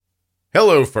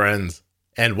Hello, friends,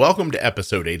 and welcome to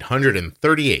episode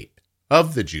 838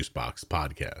 of the Juicebox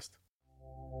Podcast.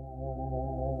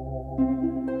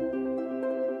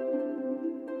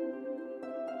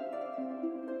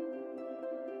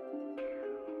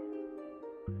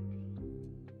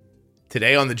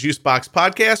 Today on the Juicebox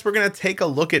Podcast, we're going to take a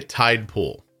look at Tide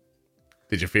Pool.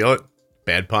 Did you feel it?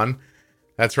 Bad pun?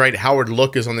 That's right, Howard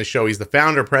Look is on the show. He's the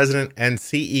founder, president, and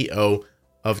CEO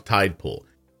of Tide Pool,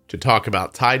 to talk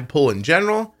about Tide Pool in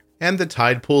general and the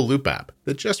Tide Pool Loop app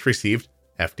that just received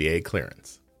FDA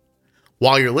clearance.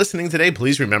 While you're listening today,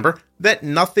 please remember that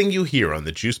nothing you hear on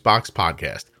the Juicebox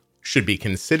Podcast should be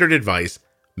considered advice,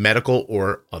 medical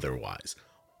or otherwise.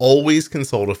 Always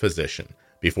consult a physician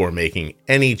before making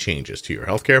any changes to your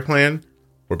healthcare plan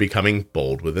or becoming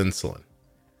bold with insulin.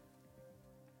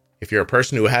 If you're a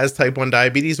person who has type 1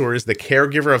 diabetes or is the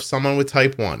caregiver of someone with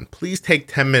type 1, please take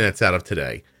 10 minutes out of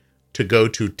today to go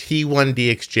to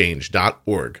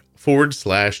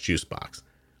t1dexchange.org/juicebox.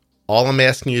 All I'm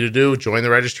asking you to do, join the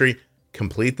registry,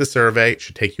 complete the survey. It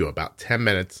should take you about 10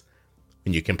 minutes.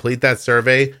 When you complete that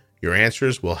survey, your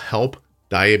answers will help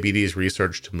diabetes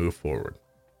research to move forward.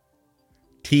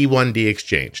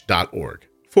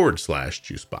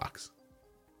 t1dexchange.org/juicebox.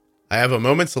 I have a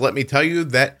moment, so let me tell you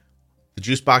that the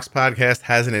Juicebox Podcast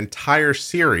has an entire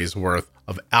series worth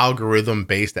of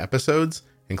algorithm-based episodes,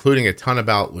 including a ton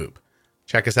about Loop.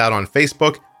 Check us out on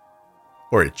Facebook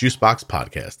or at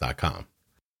juiceboxpodcast.com.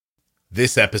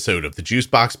 This episode of the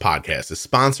Juicebox Podcast is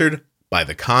sponsored by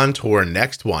the Contour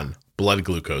Next One blood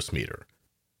glucose meter.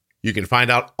 You can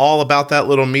find out all about that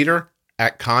little meter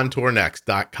at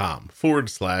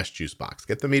contournext.com/juicebox.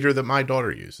 Get the meter that my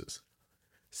daughter uses.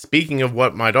 Speaking of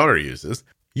what my daughter uses,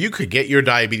 you could get your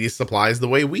diabetes supplies the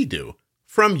way we do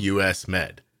from US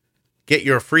Med. Get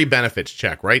your free benefits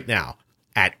check right now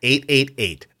at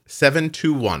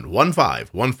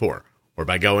 888-721-1514 or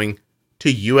by going to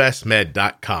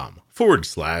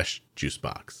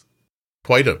usmed.com/juicebox.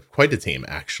 Quite a team,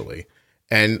 actually.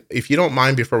 And if you don't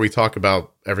mind, before we talk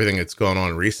about everything that's going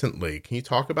on recently, can you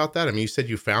talk about that? I mean, you said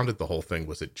you founded the whole thing.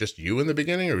 Was it just you in the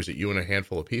beginning, or was it you and a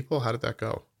handful of people? How did that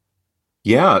go?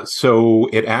 Yeah, so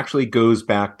it actually goes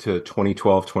back to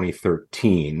 2012,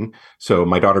 2013. So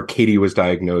my daughter Katie was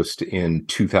diagnosed in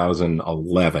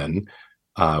 2011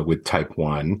 with type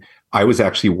 1. I was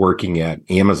actually working at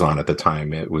Amazon at the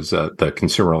time. It was the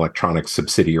consumer electronics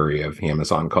subsidiary of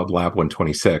Amazon called Lab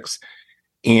 126.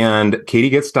 And Katie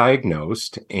gets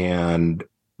diagnosed, and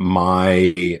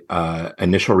my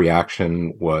initial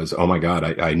reaction was, oh my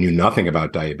God, I knew nothing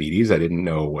about diabetes. I didn't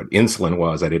know what insulin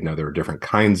was. I didn't know there were different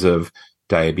kinds of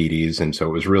diabetes. And so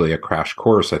it was really a crash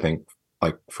course, I think,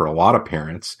 like for a lot of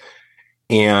parents.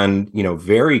 And,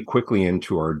 very quickly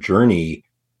into our journey,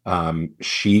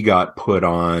 she got put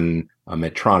on a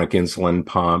Medtronic insulin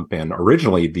pump and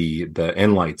originally the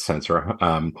Enlite sensor.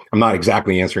 I'm not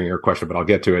exactly answering your question, but I'll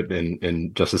get to it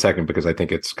in just a second because I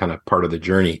think it's kind of part of the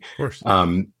journey. Of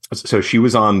course. So she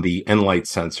was on the Enlite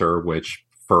sensor, which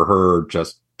for her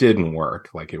just didn't work.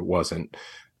 Like, it wasn't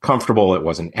comfortable. It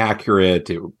wasn't accurate.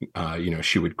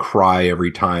 She would cry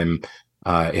every time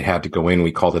it had to go in.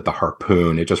 We called it the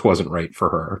harpoon. It just wasn't right for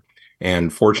her.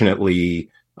 And fortunately,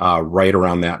 right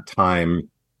around that time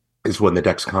is when the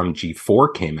Dexcom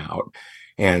G4 came out.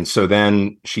 And so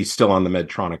then she's still on the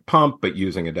Medtronic pump, but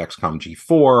using a Dexcom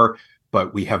G4.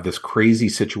 But we have this crazy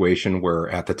situation where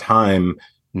at the time,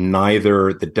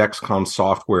 neither the Dexcom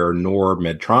software nor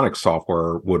Medtronic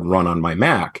software would run on my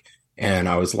Mac. And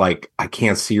I was like, I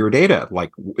can't see your data.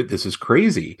 Like, this is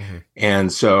crazy. Mm-hmm.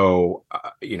 And so,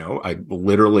 I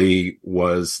literally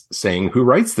was saying, who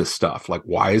writes this stuff? Like,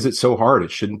 why is it so hard?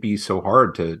 It shouldn't be so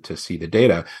hard to see the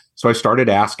data. So I started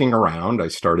asking around. I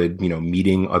started,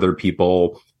 meeting other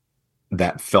people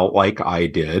that felt like I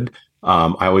did.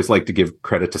 I always like to give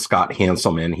credit to Scott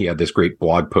Hanselman. He had this great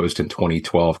blog post in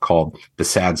 2012 called The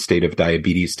Sad State of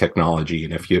Diabetes Technology.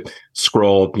 And if you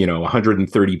scroll,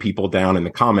 130 people down in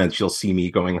the comments, you'll see me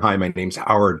going, hi, my name's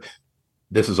Howard.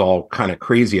 This is all kind of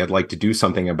crazy. I'd like to do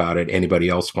something about it. Anybody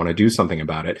else want to do something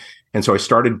about it? And so I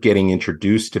started getting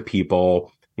introduced to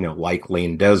people, like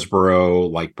Lane Desborough,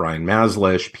 like Brian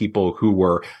Maslish, people who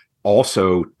were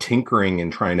also tinkering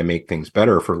and trying to make things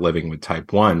better for living with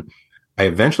type 1. I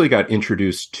eventually got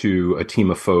introduced to a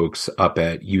team of folks up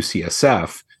at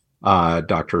UCSF,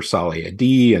 Dr. Saleh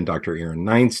Adi and Dr. Aaron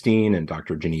Neinstein and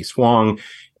Dr. Janice Wong.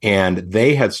 And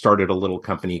they had started a little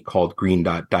company called Green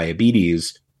Dot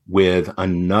Diabetes with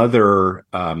another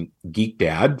geek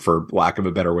dad, for lack of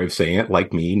a better way of saying it,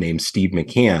 like me, named Steve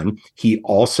McCann. He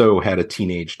also had a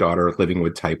teenage daughter living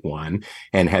with type 1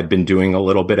 and had been doing a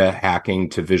little bit of hacking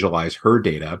to visualize her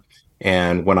data.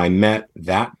 And when I met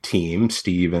that team,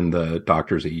 Steve and the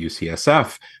doctors at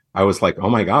UCSF, I was like, oh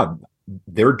my God,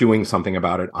 they're doing something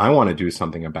about it. I want to do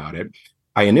something about it.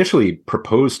 I initially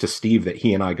proposed to Steve that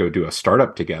he and I go do a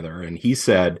startup together. And he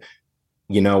said,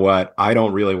 you know what? I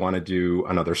don't really want to do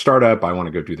another startup. I want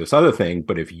to go do this other thing.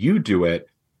 But if you do it,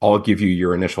 I'll give you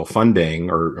your initial funding,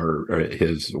 or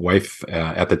his wife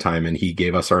at the time, and he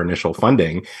gave us our initial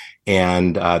funding.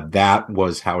 And that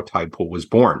was how Tidepool was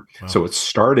born. Wow. So it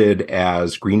started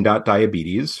as Green Dot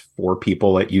Diabetes for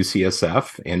people at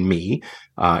UCSF and me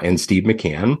and Steve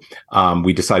McCann.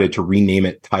 We decided to rename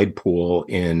it Tidepool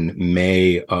in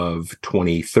May of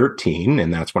 2013,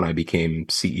 and that's when I became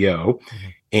CEO. Mm-hmm.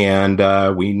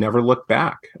 And we never looked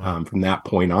back. From that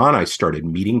point on, I started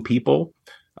meeting people.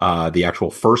 The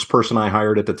actual first person I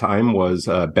hired at the time was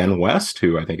Ben West,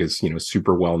 who I think is,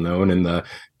 super well known in the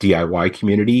DIY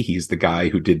community. He's the guy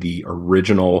who did the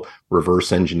original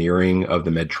reverse engineering of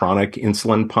the Medtronic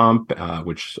insulin pump,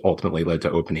 which ultimately led to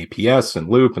OpenAPS and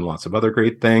Loop and lots of other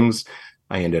great things.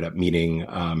 I ended up meeting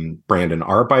Brandon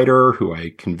Arbeiter, who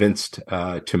I convinced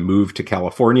to move to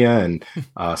California and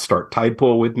start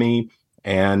Tidepool with me.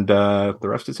 And the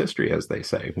rest is history, as they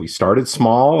say. We started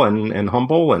small and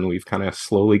humble, and we've kind of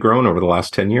slowly grown over the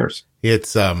last 10 years.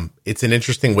 It's an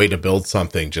interesting way to build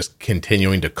something, just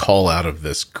continuing to call out of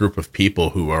this group of people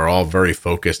who are all very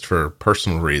focused for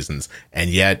personal reasons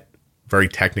and yet very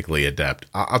technically adept.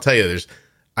 I'll tell you,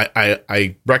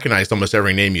 I recognized almost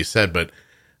every name you said, but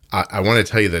I want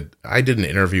to tell you that I did an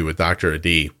interview with Dr.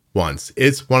 Adi once.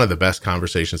 It's one of the best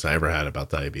conversations I ever had about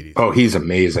diabetes. Oh, he's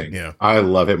amazing. Yeah. I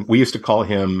love him. We used to call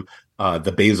him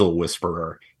the basal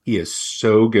whisperer. He is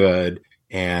so good,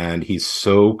 and he's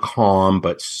so calm,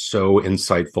 but so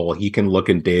insightful. He can look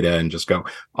in data and just go,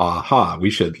 aha, we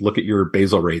should look at your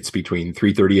basal rates between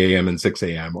 3:30 a.m. and 6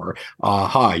 a.m. Or,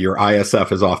 aha, your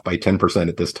ISF is off by 10%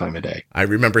 at this time of day. I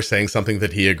remember saying something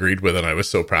that he agreed with, and I was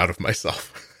so proud of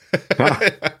myself.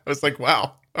 I was like,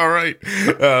 wow. All right.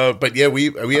 But yeah,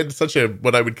 we had such a,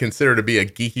 what I would consider to be a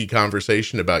geeky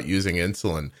conversation about using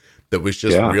insulin that was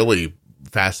just really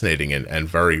fascinating and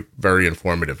very, very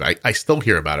informative. I still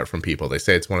hear about it from people. They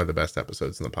say it's one of the best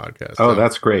episodes in the podcast. Oh,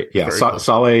 that's great. Yeah. Cool.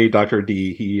 Saleh, Dr.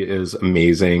 D, he is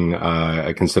amazing.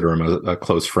 I consider him a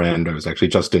close friend. I was actually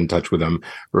just in touch with him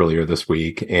earlier this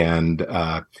week. And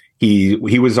he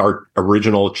was our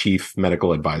original chief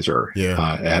medical advisor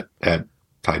at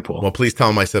Tidepool. Well, please tell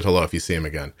him I said hello if you see him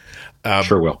again.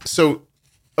 Sure will. So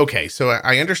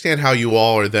I understand how you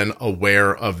all are then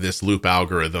aware of this loop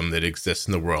algorithm that exists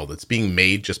in the world. It's being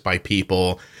made just by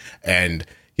people. And,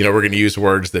 we're going to use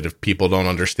words that if people don't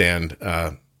understand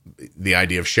the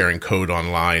idea of sharing code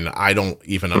online, I don't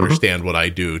even understand what I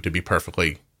do, to be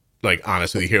perfectly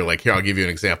honest with you here. Here, I'll give you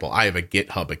an example. I have a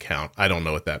GitHub account. I don't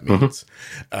know what that means.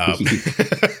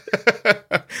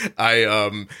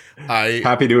 I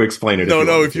happy to explain it.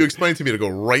 No, if you explain it to me, it'll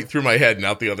go right through my head and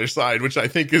out the other side, which I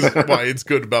think is why it's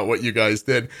good about what you guys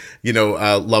did.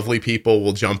 Lovely people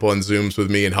will jump on Zooms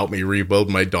with me and help me rebuild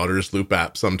my daughter's Loop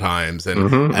app sometimes.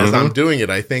 And as I'm doing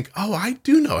it, I think, oh, I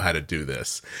do know how to do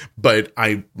this, but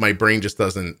my brain just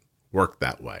doesn't work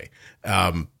that way.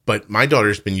 But my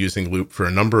daughter's been using Loop for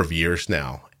a number of years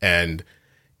now. And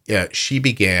she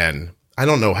began, I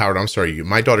don't know, Howard, I'm sorry.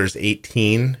 My daughter's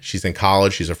 18. She's in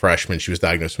college. She's a freshman. She was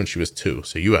diagnosed when she was 2.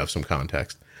 So you have some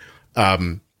context.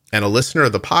 And a listener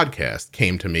of the podcast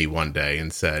came to me one day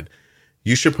and said,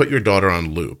 you should put your daughter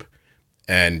on Loop.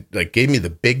 And gave me the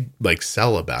big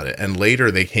sell about it. And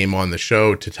later they came on the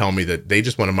show to tell me that they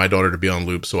just wanted my daughter to be on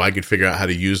Loop so I could figure out how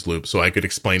to use Loop so I could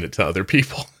explain it to other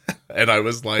people. And I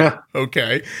was like,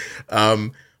 okay.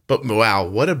 But wow,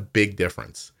 what a big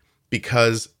difference.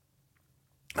 Because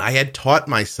I had taught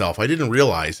myself, I didn't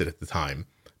realize it at the time,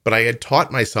 but I had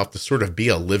taught myself to sort of be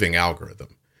a living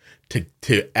algorithm,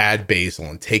 to add basal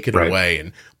and take it away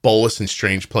and bolus in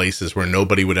strange places where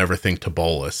nobody would ever think to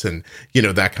bolus and,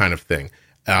 that kind of thing.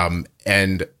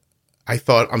 And I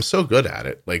thought, I'm so good at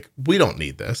it. We don't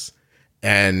need this.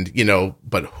 And,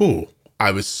 but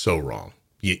I was so wrong,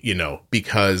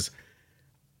 because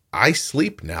I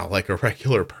sleep now like a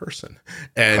regular person.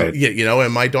 And,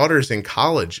 and my daughter's in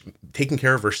college taking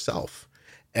care of herself.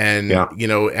 And,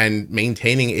 and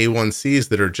maintaining A1Cs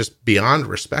that are just beyond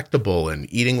respectable and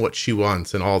eating what she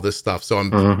wants and all this stuff. So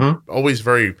I'm always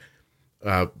very,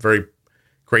 very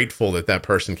grateful that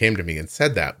person came to me and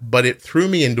said that. But it threw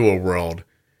me into a world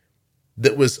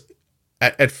that was,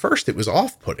 at first, it was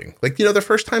off-putting. The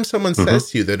first time someone says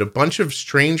to you that a bunch of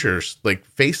strangers,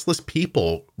 faceless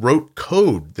people, wrote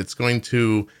code that's going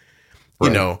to,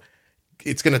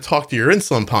 it's going to talk to your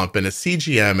insulin pump and a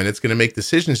CGM, and it's going to make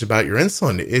decisions about your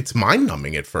insulin. It's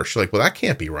mind-numbing at first. You're like, well, that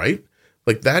can't be right.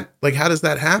 Like that, like how does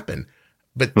that happen?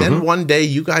 But then one day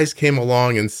you guys came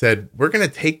along and said, we're going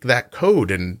to take that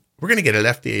code and we're going to get it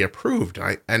FDA approved.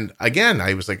 And again,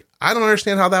 I was like, I don't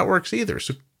understand how that works either.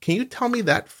 So can you tell me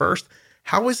that first?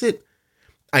 How is it?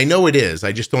 I know it is.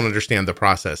 I just don't understand the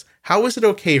process. How is it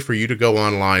okay for you to go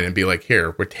online and be like,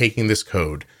 here, we're taking this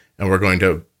code and we're going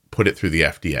to put it through the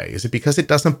FDA? Is it because it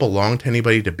doesn't belong to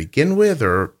anybody to begin with?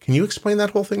 Or can you explain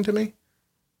that whole thing to me?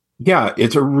 Yeah,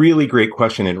 it's a really great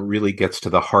question, and it really gets to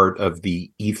the heart of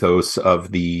the ethos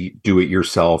of the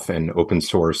do-it-yourself and open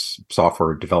source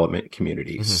software development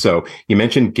community. Mm-hmm. So you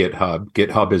mentioned GitHub.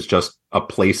 GitHub is just a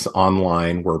place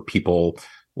online where people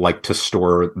like to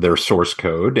store their source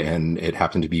code, and it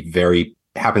happens to be very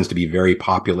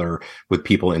popular with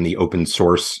people in the open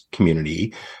source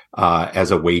community as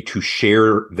a way to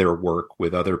share their work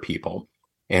with other people.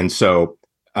 And so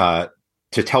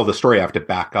to tell the story, I have to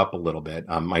back up a little bit.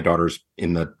 My daughter's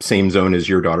in the same zone as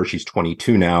your daughter. She's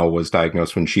 22 now, was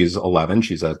diagnosed when she's 11.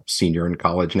 She's a senior in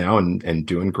college now and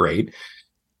doing great.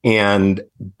 And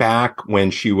back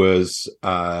when she was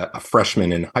a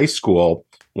freshman in high school,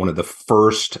 one of the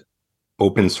first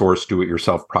open source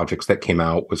do-it-yourself projects that came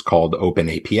out was called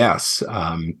OpenAPS.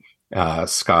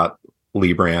 Scott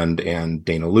Lebrand and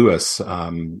Dana Lewis,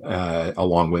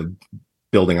 along with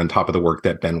building on top of the work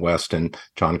that Ben West and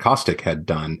John Kostick had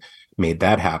done, made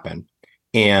that happen.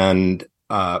 And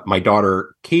my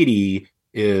daughter, Katie,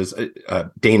 is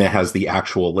Dana has the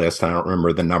actual list. I don't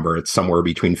remember the number. It's somewhere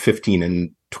between 15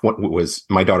 and 20.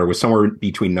 My daughter was somewhere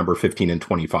between number 15 and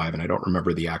 25. And I don't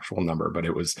remember the actual number, but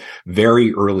it was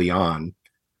very early on.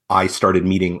 I started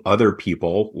meeting other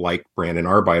people like Brandon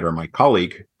Arbeiter, my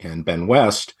colleague, and Ben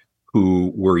West,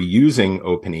 who were using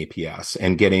OpenAPS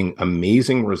and getting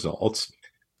amazing results.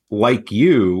 Like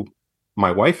you,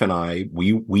 my wife and I,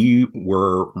 we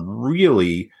were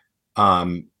really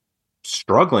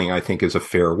struggling, I think is a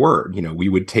fair word. You know, we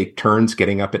would take turns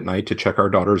getting up at night to check our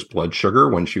daughter's blood sugar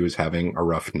when she was having a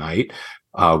rough night.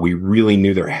 We really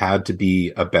knew there had to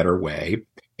be a better way.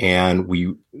 And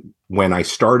when I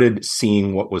started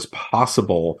seeing what was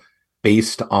possible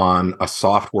based on a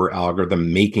software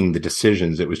algorithm making the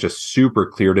decisions, it was just super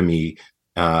clear to me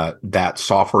that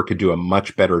software could do a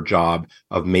much better job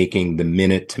of making the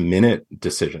minute-to-minute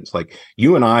decisions. Like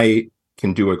you and I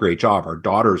can do a great job, our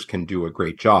daughters can do a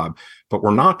great job, but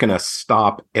we're not going to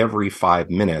stop every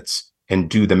 5 minutes and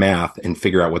do the math and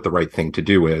figure out what the right thing to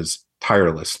do is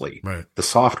tirelessly. Right. The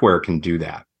software can do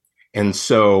that. And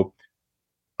so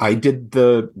I did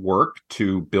the work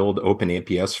to build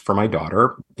OpenAPS for my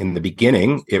daughter. In the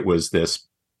beginning, it was this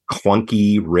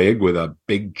clunky rig with a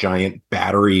big giant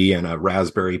battery and a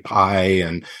Raspberry Pi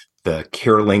and the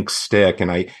CareLink stick.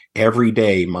 And every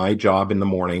day, my job in the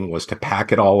morning was to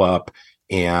pack it all up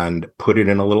and put it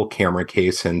in a little camera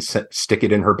case and stick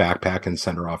it in her backpack and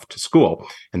send her off to school.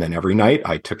 And then every night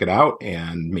I took it out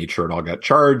and made sure it all got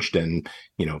charged and,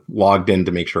 logged in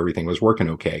to make sure everything was working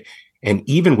okay. And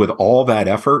even with all that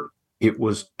effort, it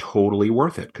was totally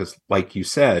worth it because, like you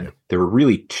said, there were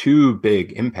really two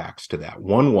big impacts to that.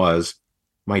 One was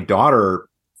my daughter,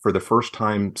 for the first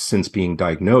time since being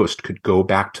diagnosed, could go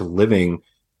back to living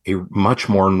a much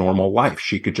more normal life.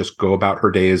 She could just go about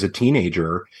her day as a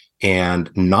teenager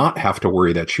and not have to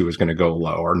worry that she was going to go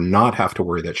low or not have to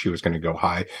worry that she was going to go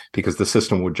high because the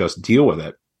system would just deal with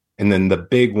it. And then the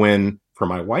big win for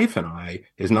my wife and I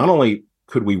is not only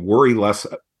could we worry less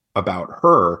about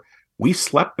her, we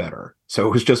slept better. So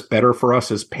it was just better for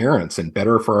us as parents and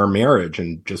better for our marriage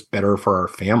and just better for our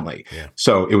family. Yeah.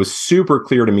 So it was super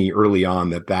clear to me early on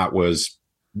that was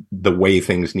the way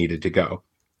things needed to go.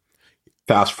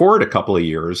 Fast forward a couple of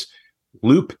years,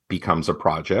 Loop becomes a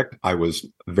project. I was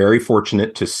very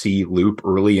fortunate to see Loop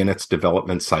early in its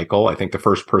development cycle. I think the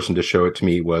first person to show it to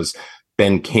me was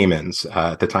Ben Kamens.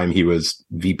 At the time, he was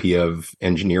VP of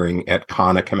engineering at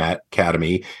Khan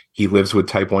Academy. He lives with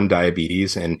type 1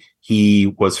 diabetes, and he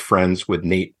was friends with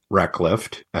Nate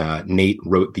Reckliff. Nate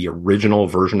wrote the original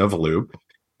version of Loop.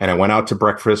 And I went out to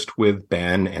breakfast with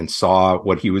Ben and saw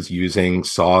what he was using,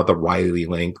 saw the Riley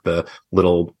link, the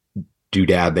little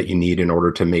doodad that you need in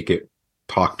order to make it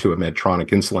talk to a Medtronic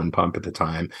insulin pump at the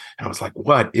time. And I was like,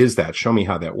 what is that? Show me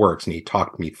how that works. And he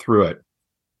talked me through it.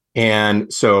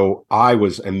 And so I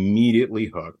was immediately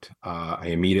hooked. I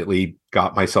immediately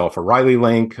got myself a Riley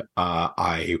link.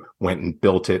 I went and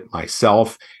built it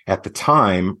myself. At the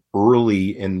time,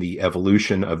 early in the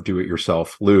evolution of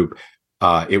do-it-yourself Loop,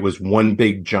 it was one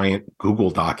big giant Google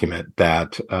document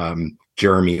that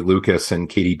Jeremy Lucas and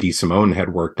Katie DeSimone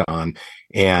had worked on.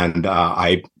 And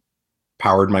I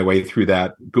powered my way through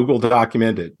that Google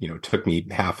document. It took me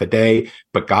half a day,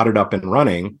 but got it up and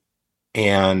running.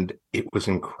 And it was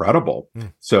incredible.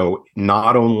 Mm. So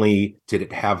not only did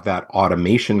it have that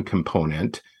automation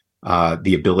component,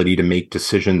 the ability to make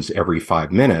decisions every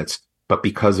 5 minutes, but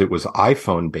because it was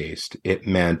iPhone based, it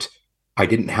meant I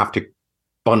didn't have to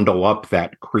bundle up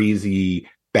that crazy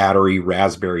battery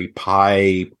Raspberry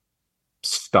Pi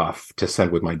stuff to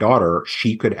send with my daughter.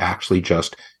 She could actually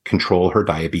just control her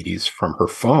diabetes from her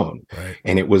phone. Right.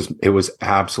 And it was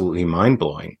absolutely mind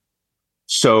blowing.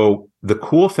 So the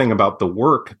cool thing about the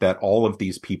work that all of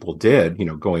these people did,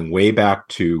 going way back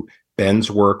to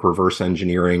Ben's work, reverse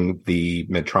engineering the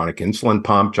Medtronic insulin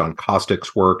pump, John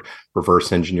Kostick's work,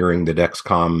 reverse engineering the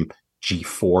Dexcom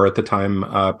G4 at the time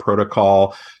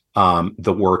protocol,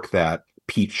 the work that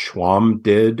Pete Schwam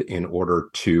did in order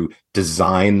to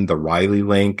design the Riley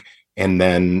link, and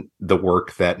then the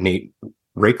work that Nate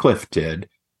Raycliffe did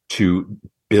to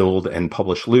build and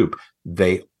publish Loop.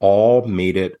 They all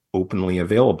made it openly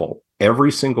available.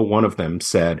 Every single one of them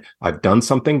said, I've done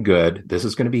something good. This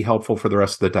is going to be helpful for the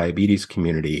rest of the diabetes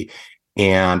community.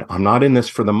 And I'm not in this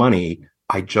for the money.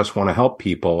 I just want to help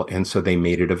people. And so they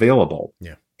made it available.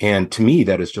 Yeah. And to me,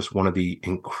 that is just one of the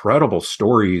incredible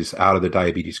stories out of the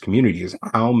diabetes community, is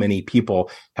how many people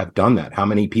have done that. How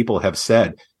many people have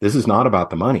said, this is not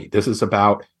about the money. This is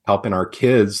about helping our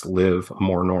kids live a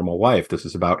more normal life. This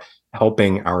is about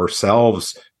helping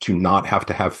ourselves to not have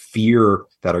to have fear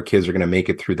that our kids are going to make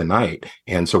it through the night.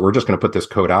 And so we're just going to put this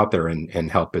code out there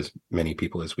and help as many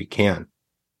people as we can.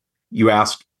 You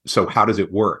asked, so how does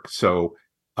it work? So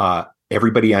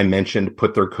everybody I mentioned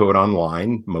put their code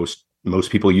online.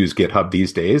 Most people use GitHub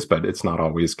these days, but it's not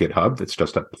always GitHub. It's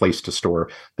just a place to store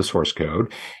the source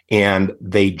code. And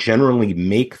they generally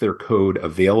make their code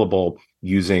available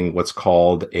using what's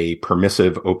called a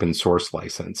permissive open source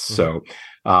license. Mm-hmm. So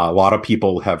a lot of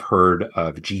people have heard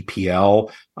of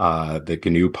GPL, the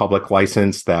GNU public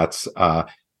license. That's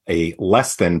a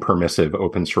less than permissive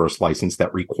open source license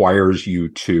that requires you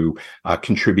to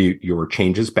contribute your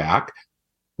changes back.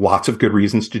 Lots of good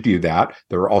reasons to do that.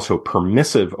 There are also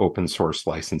permissive open source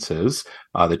licenses.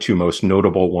 The two most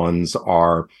notable ones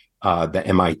are the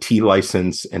MIT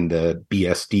license and the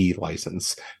BSD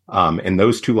license. And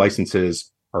those two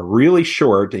licenses are really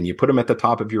short, and you put them at the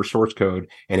top of your source code,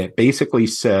 and it basically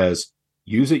says,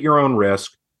 use at your own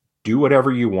risk, do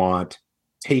whatever you want,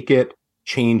 take it,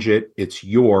 change it, it's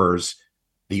yours.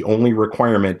 The only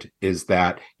requirement is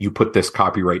that you put this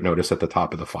copyright notice at the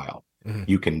top of the file. Mm-hmm.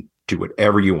 You can do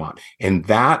whatever you want. And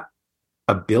that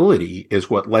ability is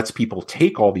what lets people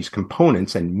take all these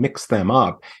components and mix them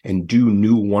up and do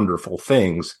new wonderful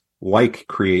things like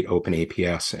create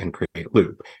OpenAPS and create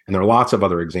Loop. And there are lots of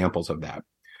other examples of that.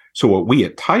 So what we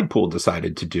at Tidepool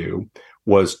decided to do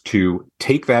was to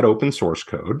take that open source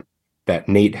code that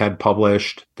Nate had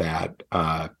published, that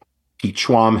Pete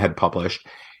Schwam had published,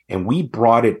 and we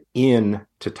brought it in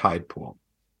to Tidepool.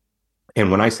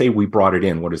 And when I say we brought it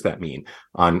in, what does that mean?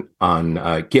 On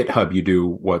GitHub, you do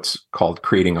what's called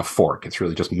creating a fork. It's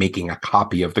really just making a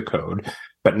copy of the code.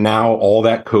 But now all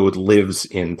that code lives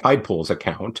in Tidepool's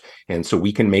account. And so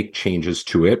we can make changes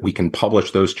to it. We can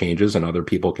publish those changes and other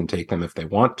people can take them if they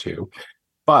want to.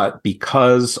 But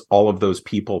because all of those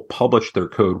people publish their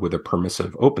code with a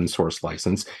permissive open source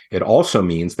license, it also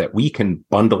means that we can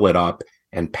bundle it up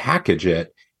and package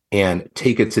it and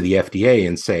take it to the FDA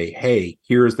and say, hey,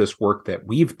 here's this work that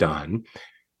we've done.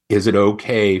 Is it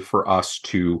okay for us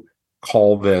to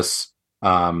call this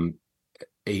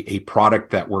a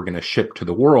product that we're going to ship to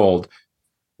the world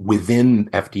within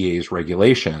FDA's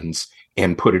regulations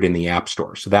and put it in the App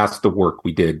Store? So that's the work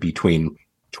we did between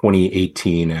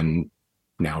 2018 and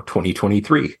now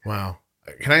 2023. Wow.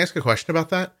 Can I ask a question about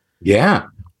that? Yeah.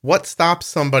 What stops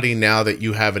somebody now that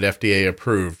you have it FDA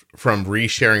approved from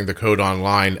resharing the code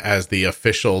online as the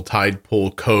official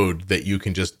Tidepool code that you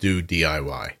can just do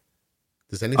DIY?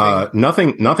 Does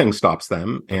anything? Nothing stops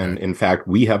them. Okay. And in fact,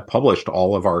 we have published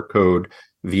all of our code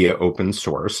via open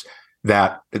source.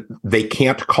 That they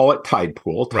can't call it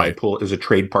Tidepool. Tidepool is a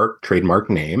trademark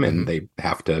name, and they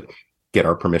have to get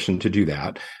our permission to do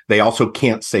that. They also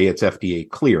can't say it's FDA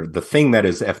cleared. The thing that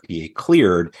is FDA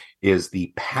cleared is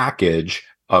the package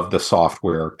of the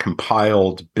software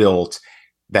compiled, built,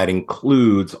 that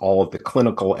includes all of the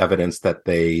clinical evidence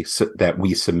that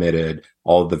we submitted,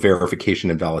 all of the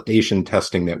verification and validation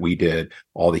testing that we did,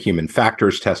 all the human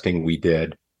factors testing we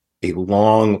did, a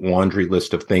long laundry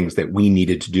list of things that we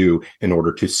needed to do in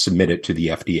order to submit it to the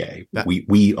FDA.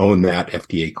 We own that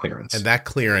FDA clearance. And that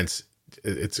clearance,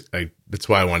 that's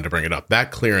why I wanted to bring it up.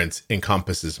 That clearance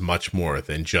encompasses much more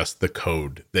than just the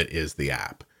code that is the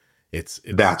app. It's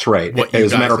that's right. What you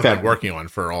guys have been working on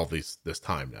for all this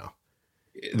time now.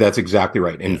 That's exactly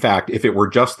right. In fact, if it were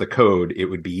just the code, it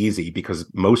would be easy because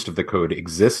most of the code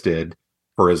existed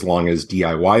for as long as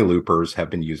DIY loopers have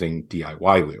been using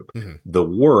DIY loop. Mm-hmm. The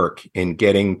work in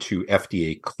getting to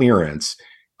FDA clearance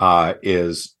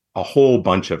is a whole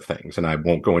bunch of things. And I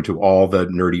won't go into all the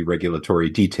nerdy regulatory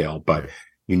detail, but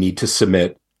you need to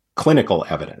submit clinical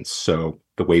evidence. So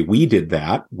the way we did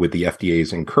that with the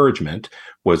FDA's encouragement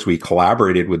was we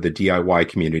collaborated with the DIY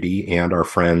community and our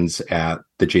friends at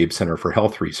the Jaeb Center for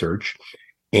Health Research.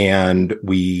 And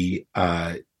we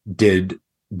did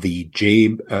the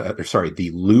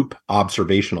the Loop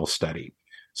observational study.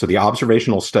 So the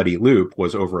observational study Loop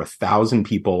was over 1,000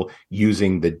 people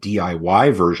using the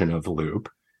DIY version of Loop,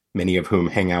 many of whom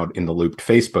hang out in the Looped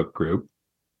Facebook group.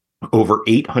 Over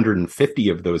 850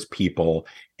 of those people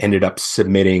ended up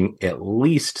submitting at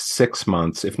least 6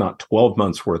 months, if not 12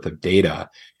 months worth of data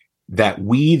that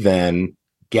we then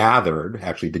gathered.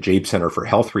 Actually, the Jaeb Center for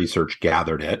Health Research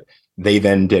gathered it. They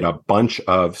then did a bunch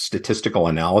of statistical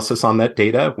analysis on that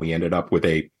data. We ended up with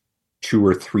a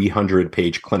 200 or 300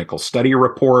 page clinical study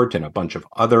report and a bunch of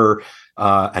other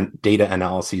data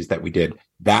analyses that we did.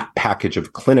 That package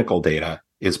of clinical data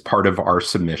is part of our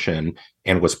submission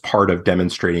and was part of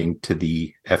demonstrating to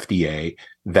the FDA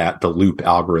that the Loop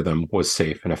algorithm was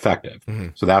safe and effective. Mm-hmm.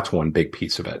 So that's one big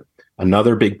piece of it.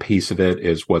 Another big piece of it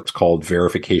is what's called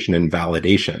verification and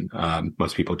validation.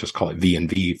 Most people just call it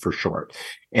V&V for short.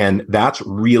 And that's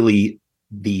really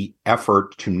the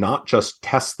effort to not just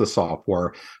test the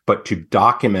software, but to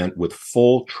document with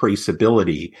full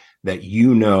traceability that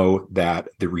you know that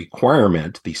the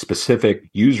requirement, the specific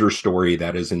user story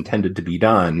that is intended to be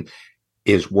done,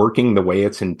 is working the way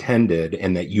it's intended,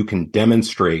 and that you can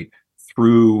demonstrate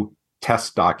through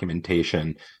test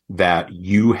documentation that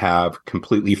you have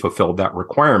completely fulfilled that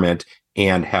requirement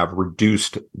and have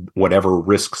reduced whatever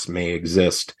risks may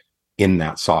exist in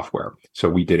that software. So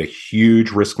we did a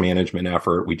huge risk management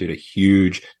effort. We did a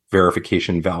huge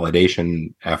verification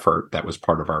validation effort that was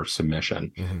part of our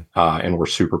submission. Mm-hmm. And we're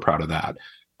super proud of that.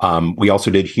 We also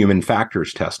did human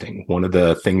factors testing. One of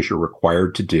the things you're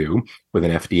required to do with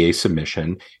an FDA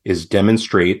submission is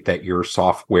demonstrate that your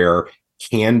software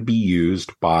can be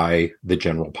used by the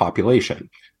general population.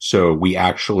 So we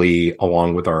actually,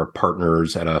 along with our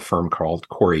partners at a firm called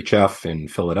CoreHF in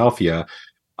Philadelphia,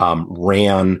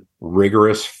 ran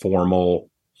rigorous, formal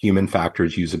human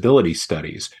factors usability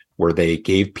studies where they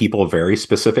gave people very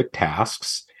specific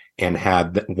tasks and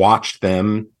had watched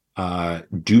them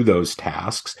do those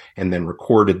tasks and then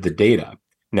recorded the data.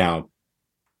 Now,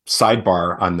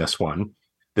 sidebar on this one,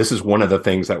 this is one of the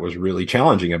things that was really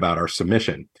challenging about our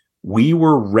submission. We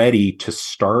were ready to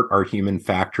start our human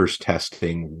factors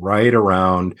testing right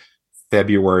around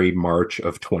February, March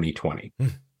of 2020.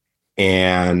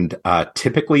 And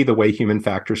typically the way human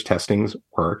factors testings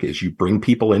work is you bring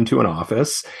people into an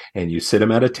office and you sit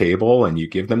them at a table and you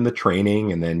give them the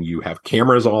training, and then you have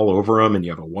cameras all over them and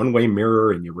you have a one-way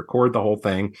mirror and you record the whole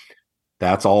thing.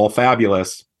 That's all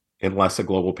fabulous unless a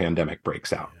global pandemic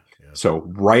breaks out. Yeah. So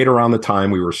right around the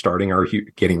time we were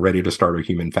getting ready to start our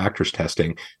human factors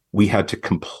testing, we had to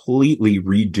completely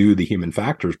redo the human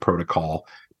factors protocol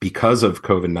because of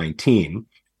COVID-19.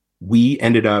 We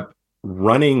ended up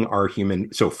running our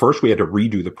so first we had to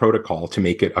redo the protocol to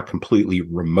make it a completely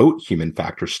remote human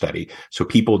factors study. So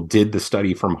people did the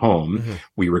study from home. Mm-hmm.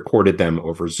 We recorded them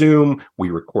over Zoom.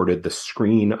 We recorded the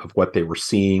screen of what they were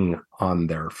seeing on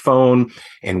their phone.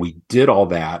 And we did all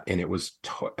that. And it was,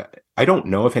 I don't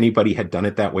know if anybody had done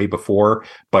it that way before,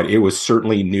 but it was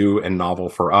certainly new and novel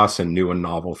for us and new and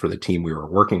novel for the team we were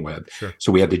working with. Sure.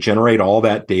 So we had to generate all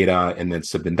that data and then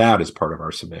submit that as part of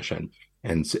our submission.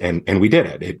 And we did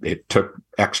it. It took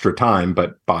extra time,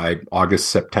 but by August,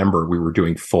 September, we were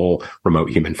doing full remote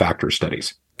human factors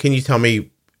studies. Can you tell me,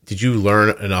 did you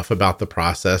learn enough about the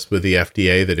process with the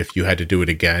FDA that if you had to do it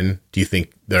again, do you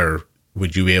think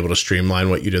would you be able to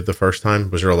streamline what you did the first time?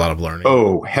 Was there a lot of learning?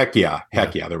 Oh, heck yeah.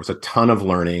 There was a ton of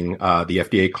learning. The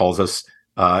FDA calls us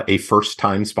a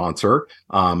first-time sponsor.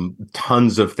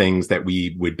 Tons of things that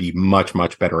we would be much,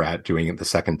 much better at doing it the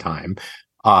second time.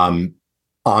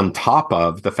 On top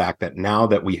of the fact that now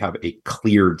that we have a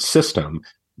cleared system,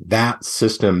 that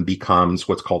system becomes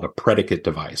what's called a predicate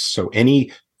device. So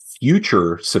any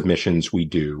future submissions we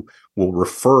do will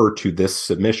refer to this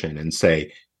submission and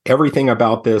say, everything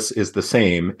about this is the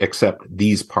same except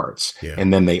these parts. Yeah.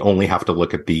 And then they only have to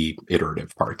look at the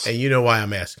iterative parts. And you know why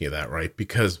I'm asking you that, right?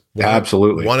 Because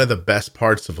absolutely, one of the best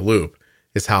parts of Loop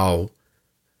is how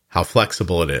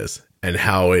flexible it is. And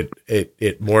how it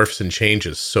morphs and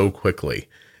changes so quickly,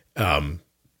 and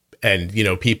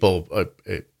people,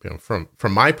 from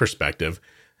my perspective,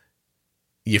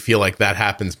 you feel like that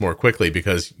happens more quickly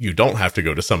because you don't have to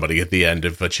go to somebody at the end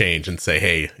of a change and say,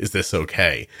 hey, is this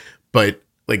okay? But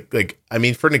I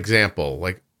mean, for an example,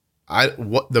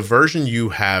 what the version you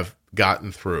have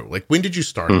gotten through, like, when did you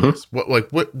start this?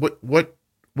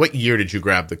 What year did you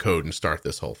grab the code and start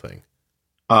this whole thing?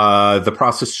 The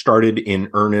process started in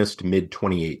earnest mid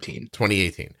 2018.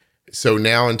 2018. So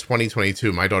now in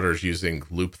 2022, my daughter's using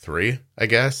Loop 3, I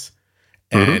guess.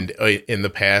 And in the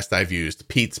past, I've used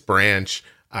Pete's branch.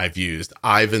 I've used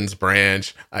Ivan's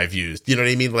branch. I've used, you know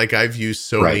what I mean? Like, I've used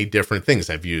so many different things.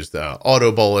 I've used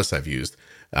Autobolus. I've used,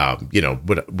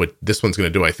 what this one's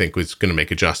going to do, I think, was going to make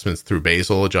adjustments through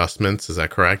basal adjustments. Is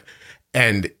that correct?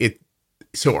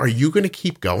 So are you going to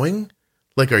keep going?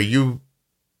 Are you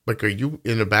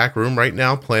in a back room right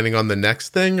now planning on the next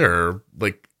thing? Or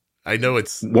I know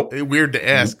it's weird to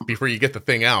ask before you get the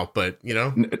thing out, but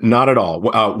not at all.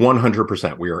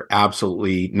 100%. We are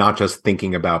absolutely not just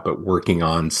thinking about, but working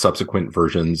on subsequent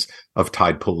versions of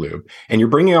Tide Pool Loop. And you're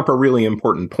bringing up a really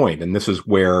important point. And this is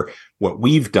where what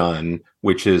we've done,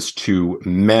 which is to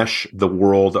mesh the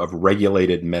world of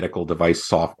regulated medical device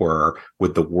software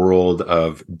with the world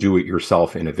of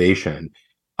do-it-yourself innovation.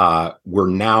 We're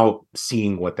now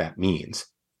seeing what that means.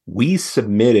 We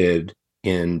submitted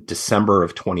in December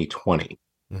of 2020.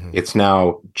 It's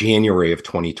now January of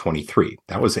 2023.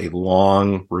 That was a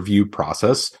long review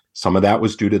process. Some of that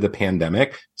was due to the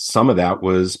pandemic. Some of that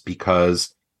was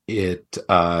because it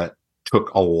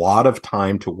took a lot of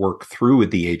time to work through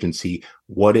with the agency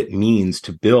what it means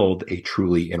to build a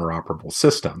truly interoperable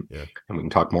system. Yeah. And we can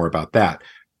talk more about that.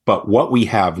 But what we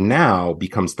have now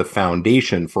becomes the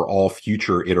foundation for all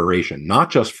future iteration,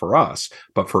 not just for us,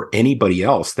 but for anybody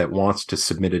else that wants to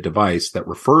submit a device that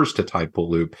refers to Tide Pool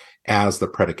Loop as the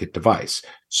predicate device.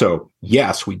 So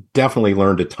yes, we definitely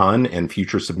learned a ton, and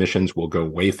future submissions will go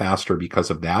way faster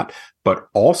because of that. But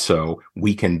also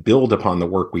we can build upon the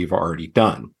work we've already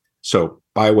done. So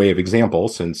by way of example,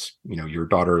 since your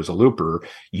daughter is a looper,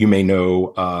 you may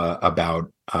know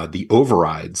about the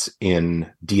overrides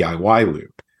in DIY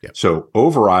Loop. Yep. So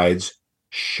overrides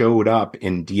showed up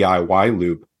in DIY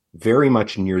Loop very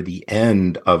much near the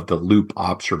end of the Loop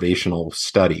observational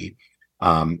study.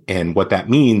 And what that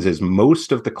means is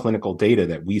most of the clinical data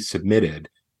that we submitted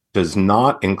does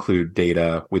not include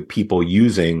data with people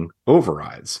using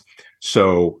overrides.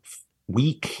 So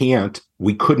we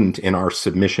couldn't in our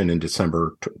submission in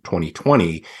December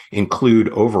 2020 include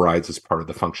overrides as part of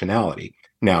the functionality.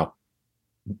 Now,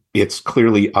 it's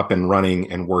clearly up and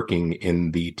running and working in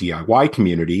the DIY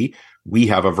community. We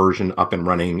have a version up and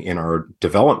running in our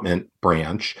development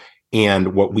branch.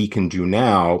 And what we can do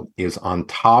now is, on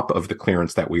top of the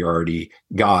clearance that we already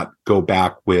got, go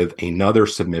back with another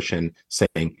submission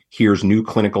saying, here's new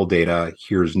clinical data,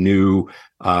 here's new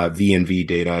V&V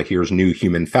data, here's new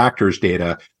human factors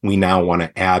data. We now want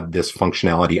to add this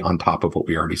functionality on top of what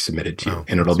we already submitted to you.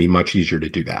 And it'll be much easier to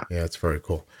do that. Yeah, it's very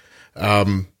cool.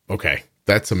 Okay.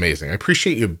 That's amazing. I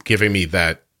appreciate you giving me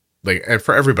that, and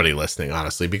for everybody listening,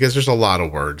 honestly, because there's a lot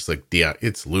of words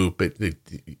it's Loop.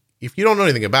 If you don't know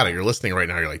anything about it, you're listening right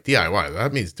now, you're like, DIY,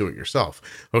 that means do it yourself.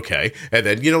 Okay. And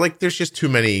then, there's just too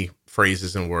many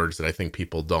phrases and words that I think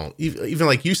people don't. Even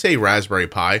like you say Raspberry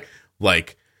Pi,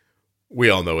 we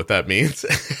all know what that means.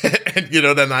 And,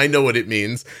 then I know what it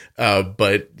means.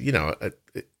 But,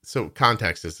 so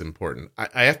context is important.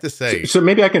 I have to say. So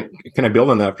maybe can I build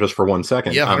on that just for 1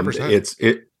 second? Yeah,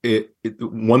 100%.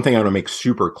 One thing I want to make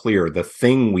super clear: the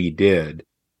thing we did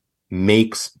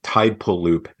makes Tide Pool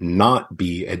Loop not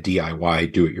be a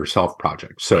DIY do-it-yourself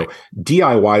project. So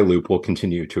DIY Loop will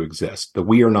continue to exist. The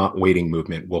We Are Not Waiting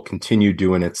movement will continue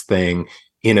doing its thing,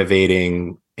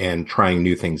 innovating and trying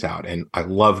new things out. And I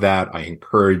love that. I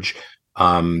encourage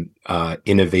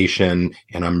innovation,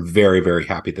 and I'm very, very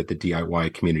happy that the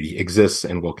DIY community exists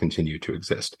and will continue to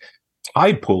exist.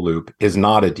 Tide Pool Loop is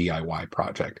not a DIY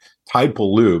project. Tide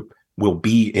Pool Loop will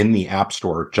be in the App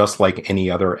Store just like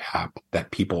any other app that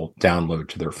people download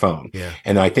to their phone. Yeah.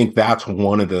 And I think that's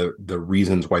one of the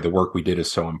reasons why the work we did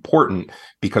is so important,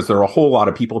 because there are a whole lot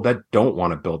of people that don't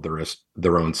want to build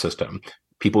their own system.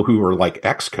 People who are like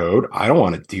Xcode, I don't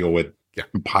want to deal with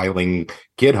compiling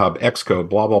GitHub, Xcode,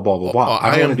 blah, blah, blah, blah, blah.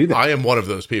 I don't want to do that. I am one of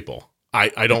those people.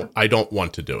 I don't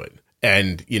want to do it.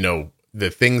 And,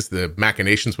 the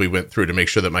machinations we went through to make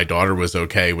sure that my daughter was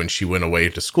okay when she went away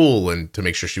to school, and to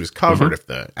make sure she was covered if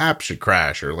the app should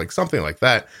crash or something like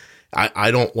that.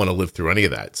 I don't want to live through any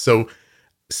of that. So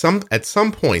at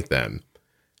some point then,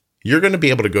 you're going to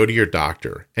be able to go to your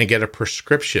doctor and get a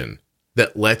prescription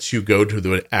that lets you go to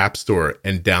the App Store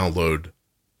and download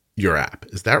your app.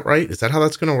 Is that right? Is that how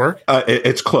that's going to work?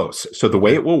 It's close. So the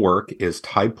way it will work is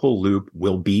Tide Pool Loop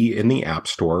will be in the App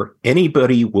Store.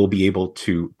 Anybody will be able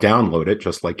to download it,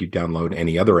 just like you download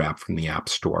any other app from the App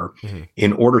Store. Mm-hmm.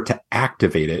 In order to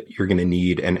activate it, you're going to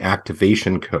need an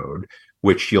activation code,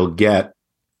 which you'll get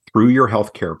through your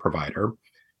healthcare provider.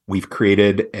 We've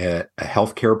created a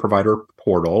healthcare provider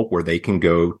portal where they can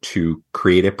go to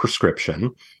create a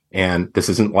prescription. And this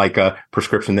isn't like a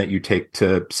prescription that you take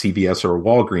to CVS or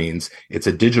Walgreens. It's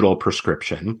a digital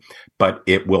prescription, but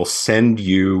it will send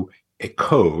you a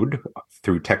code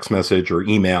through text message or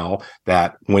email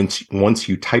that once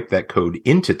you type that code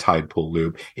into Tide Pool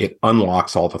Loop, it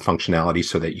unlocks all the functionality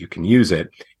so that you can use it.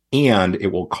 And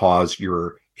it will cause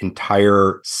your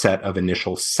entire set of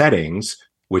initial settings,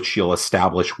 which you'll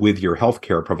establish with your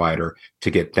healthcare provider,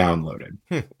 to get downloaded.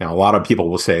 Now, a lot of people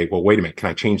will say, well, wait a minute, can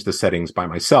I change the settings by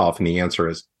myself? And the answer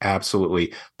is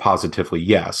absolutely, positively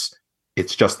yes.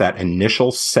 It's just that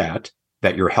initial set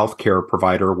that your healthcare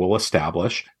provider will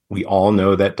establish. We all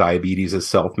know that diabetes is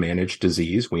self-managed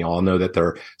disease. We all know that there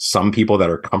are some people that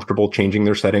are comfortable changing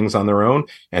their settings on their own,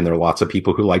 and there are lots of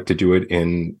people who like to do it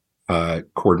in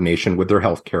coordination with their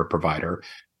healthcare provider.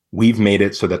 We've made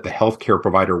it so that the healthcare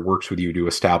provider works with you to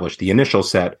establish the initial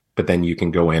set, but then you can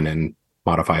go in and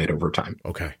modify it over time.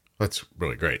 Okay. That's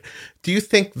really great. Do you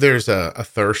think there's a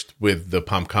thirst with the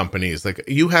pump companies? Like,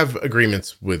 you have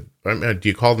agreements with, do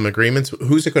you call them agreements?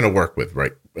 Who's it going to work with,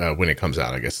 right, when it comes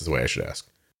out, I guess is the way I should ask.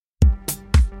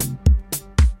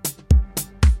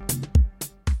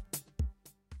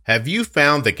 Have you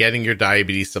found that getting your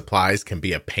diabetes supplies can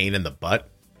be a pain in the butt?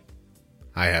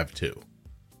 I have too.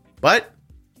 But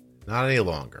not any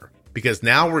longer, because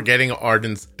now we're getting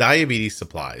Arden's diabetes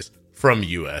supplies from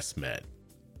US Med.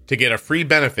 To get a free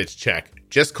benefits check,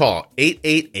 just call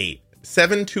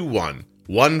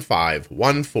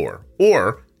 888-721-1514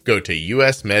 or go to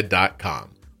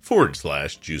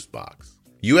usmed.com/juicebox.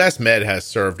 US Med has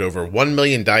served over 1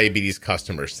 million diabetes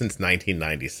customers since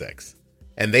 1996,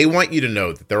 and they want you to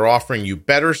know that they're offering you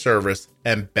better service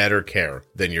and better care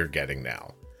than you're getting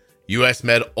now. US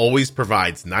Med always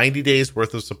provides 90 days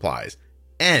worth of supplies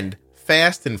and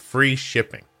fast and free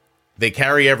shipping. They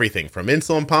carry everything from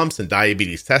insulin pumps and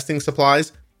diabetes testing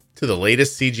supplies to the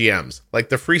latest CGMs like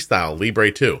the Freestyle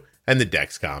Libre 2 and the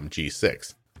Dexcom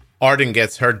G6. Arden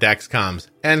gets her Dexcoms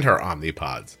and her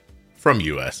Omnipods from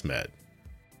US Med.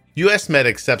 US Med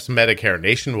accepts Medicare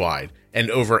nationwide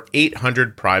and over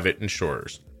 800 private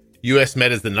insurers. US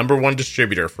Med is the #1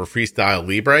 distributor for Freestyle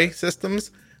Libre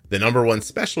systems, the #1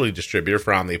 specialty distributor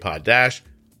for Omnipod Dash,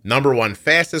 #1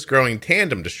 fastest growing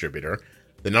tandem distributor,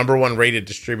 the #1 rated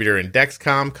distributor in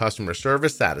Dexcom customer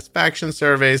service satisfaction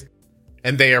surveys,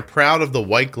 and they are proud of the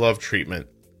white glove treatment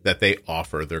that they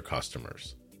offer their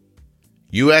customers.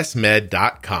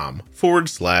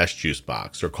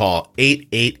 usmed.com/juicebox or call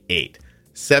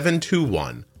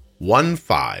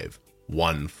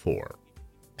 888-721-1514.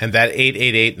 And that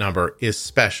 888 number is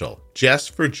special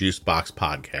just for Juicebox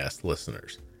podcast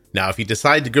listeners. Now, if you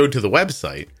decide to go to the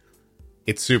website,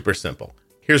 it's super simple.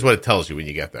 Here's what it tells you when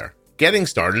you get there. Getting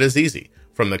started is easy.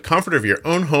 From the comfort of your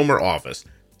own home or office,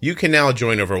 you can now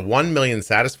join over 1 million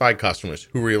satisfied customers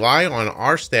who rely on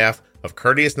our staff of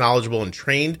courteous, knowledgeable, and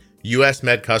trained US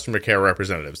Med customer care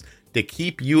representatives to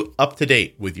keep you up to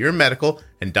date with your medical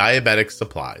and diabetic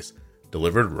supplies,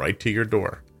 delivered right to your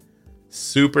door.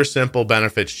 Super simple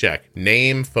benefits check.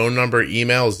 Name, phone number,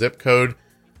 email, zip code,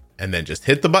 and then just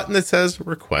hit the button that says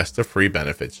request a free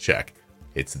benefits check.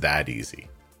 It's that easy.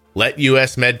 Let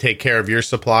US Med take care of your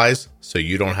supplies so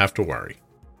you don't have to worry.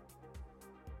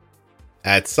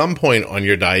 At some point on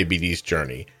your diabetes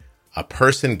journey, a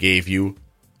person gave you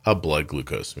a blood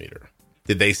glucose meter.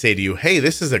 Did they say to you, hey,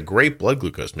 this is a great blood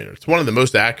glucose meter. It's one of the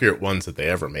most accurate ones that they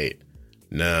ever made.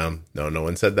 No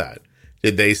one said that.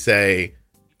 Did they say,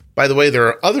 by the way, there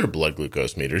are other blood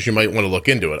glucose meters. You might want to look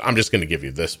into it. I'm just going to give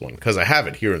you this one because I have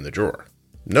it here in the drawer.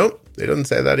 Nope, they didn't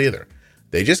say that either.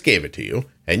 They just gave it to you,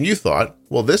 and you thought,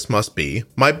 well, this must be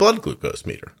my blood glucose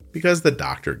meter because the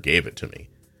doctor gave it to me.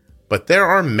 But there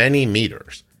are many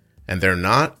meters, and they're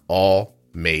not all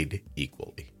made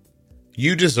equally.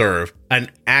 You deserve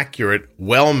an accurate,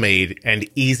 well-made, and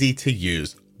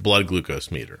easy-to-use blood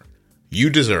glucose meter. You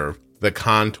deserve the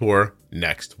Contour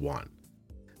Next One.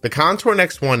 The Contour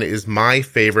Next One is my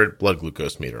favorite blood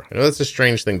glucose meter. I know that's a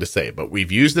strange thing to say, but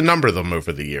we've used a number of them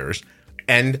over the years,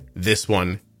 and this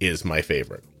one is my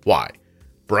favorite. Why?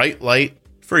 Bright light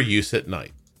for use at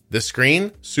night. The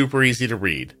screen, super easy to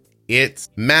read. It's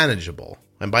manageable,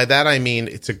 and by that I mean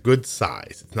it's a good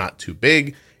size. It's not too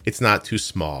big, it's not too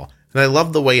small, and I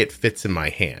love the way it fits in my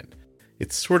hand.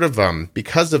 It's sort of,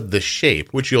 because of the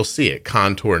shape, which you'll see at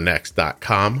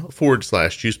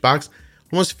contournext.com/juicebox,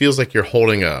 almost feels like you're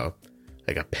holding a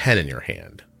pen in your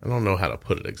hand. I don't know how to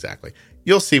put it exactly.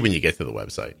 You'll see when you get to the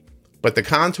website. But the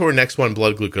Contour Next One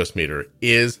blood glucose meter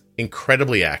is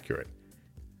incredibly accurate.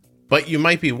 But you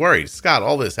might be worried, Scott,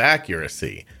 all this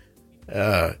accuracy,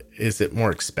 is it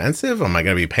more expensive? Am I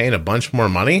going to be paying a bunch more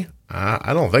money?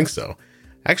 I don't think so.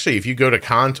 Actually, if you go to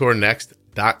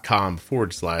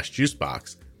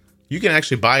contournext.com/juicebox, you can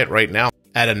actually buy it right now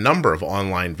at a number of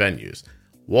online venues.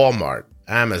 Walmart,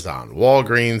 Amazon,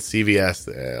 Walgreens, CVS,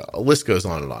 a list goes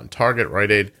on and on, Target, Rite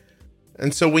Aid.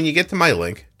 And so when you get to my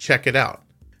link, check it out,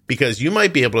 because you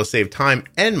might be able to save time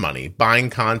and money buying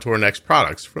Contour Next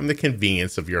products from the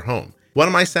convenience of your home. What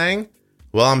am I saying?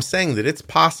 Well, I'm saying that it's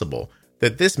possible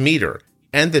that this meter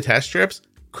and the test strips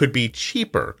could be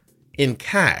cheaper in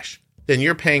cash than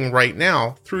you're paying right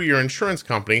now through your insurance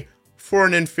company for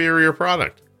an inferior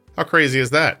product. How crazy is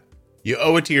that? You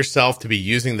owe it to yourself to be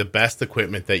using the best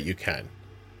equipment that you can.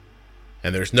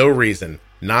 And there's no reason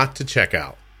not to check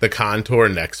out the Contour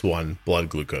Next One blood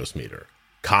glucose meter.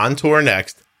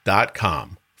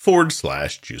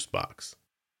 contournext.com/juicebox.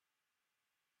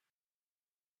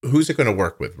 Who's it going to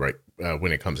work with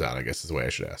when it comes out, I guess is the way I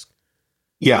should ask.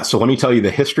 Yeah, so let me tell you the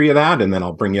history of that, and then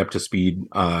I'll bring you up to speed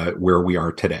where we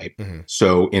are today. Mm-hmm.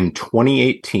 So in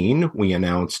 2018, we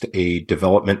announced a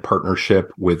development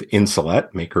partnership with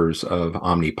Insulet, makers of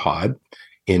Omnipod.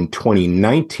 In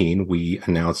 2019, we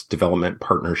announced development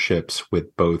partnerships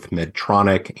with both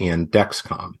Medtronic and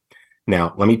Dexcom.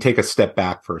 Now, let me take a step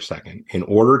back for a second. In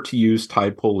order to use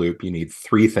Tide Pool Loop, you need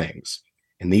three things.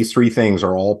 And these three things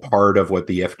are all part of what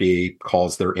the FDA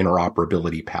calls their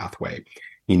interoperability pathway.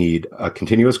 You need a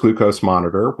continuous glucose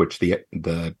monitor, which the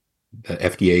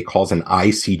FDA calls an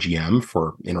iCGM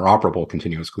for interoperable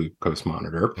continuous glucose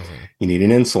monitor. Mm-hmm. You need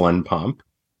an insulin pump,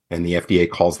 and the FDA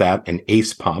calls that an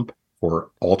ACE pump,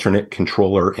 or alternate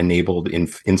controller enabled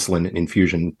insulin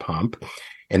infusion pump.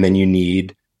 And then you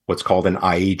need what's called an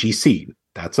IAGC.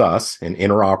 That's us, an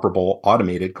interoperable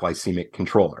automated glycemic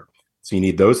controller. So you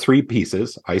need those three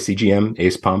pieces: iCGM,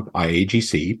 ACE pump,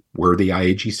 IAGC. We're the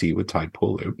IAGC with Tide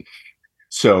Pool Loop.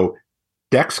 So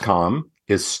Dexcom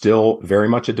is still very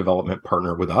much a development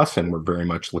partner with us, and we're very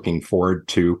much looking forward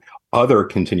to other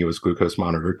continuous glucose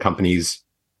monitor companies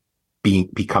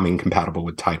becoming compatible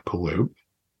with Tide Pool Loop.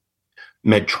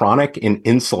 Medtronic and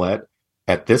Insulet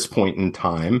at this point in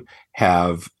time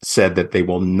have said that they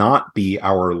will not be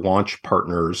our launch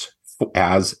partners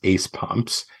as ACE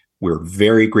pumps. We're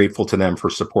very grateful to them for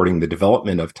supporting the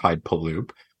development of Tide Pool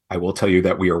Loop. I will tell you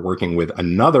that we are working with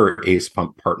another ACE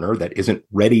pump partner that isn't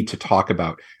ready to talk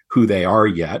about who they are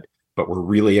yet, but we're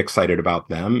really excited about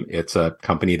them. It's a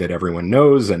company that everyone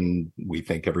knows and we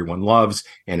think everyone loves,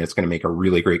 and it's going to make a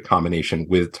really great combination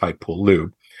with Tide Pool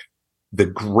Loop. The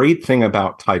great thing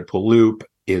about Tide Pool Loop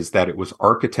is that it was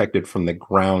architected from the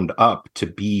ground up to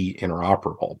be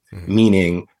interoperable,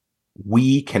 meaning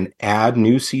we can add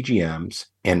new CGMs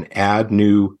and add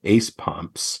new ACE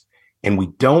pumps, and we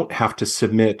don't have to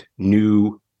submit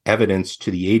new evidence to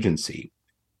the agency.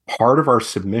 Part of our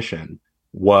submission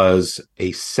was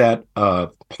a set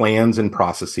of plans and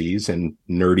processes, and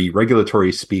nerdy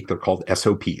regulatory speak, they're called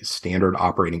SOPs, standard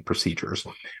operating procedures.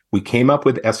 We came up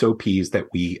with SOPs that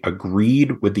we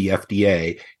agreed with the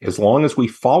FDA. As long as we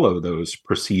follow those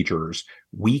procedures,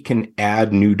 we can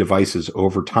add new devices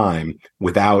over time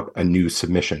without a new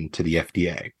submission to the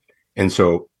FDA. And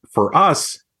so for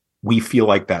us, we feel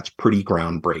like that's pretty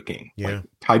groundbreaking. Yeah. Like,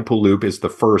 Tide Pool Loop is the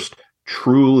first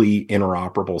truly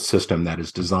interoperable system that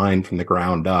is designed from the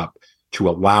ground up to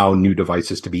allow new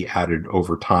devices to be added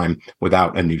over time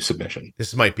without a new submission.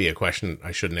 This might be a question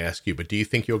I shouldn't ask you, but do you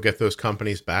think you'll get those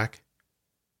companies back?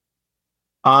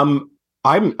 I'm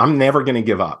never going to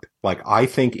give up. Like, I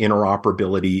think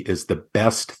interoperability is the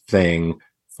best thing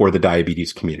for the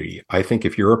diabetes community. I think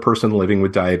if you're a person living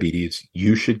with diabetes,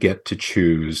 you should get to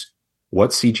choose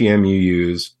what CGM you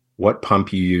use, what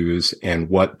pump you use, and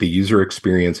what the user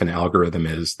experience and algorithm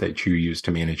is that you use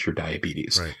to manage your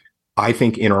diabetes. Right. I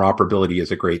think interoperability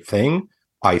is a great thing.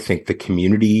 I think the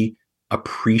community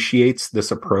appreciates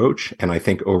this approach. And I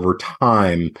think over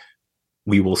time,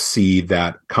 we will see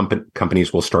that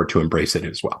companies will start to embrace it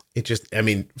as well. It just, I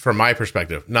mean, from my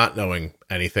perspective, not knowing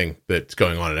anything that's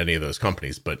going on at any of those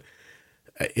companies, but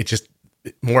it just,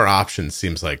 more options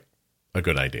seems like a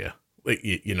good idea. Like,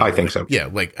 you know, I think so. Yeah.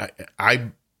 Like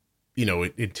I you know,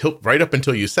 until right up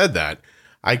until you said that,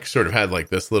 I sort of had like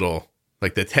this little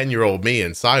Like the 10-year-old me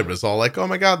inside was all like, oh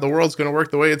my God, the world's going to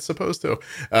work the way it's supposed to.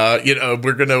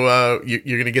 We're going to,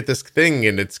 you're going to get this thing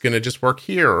and it's going to just work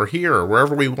here or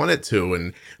wherever we want it to.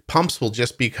 And pumps will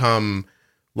just become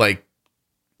like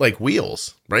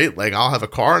wheels, right? Like I'll have a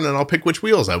car and then I'll pick which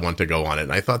wheels I want to go on it.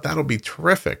 And I thought that'll be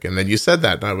terrific. And then you said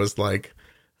that and I was like,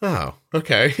 oh,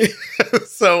 okay.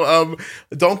 So,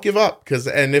 don't give up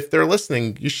and if they're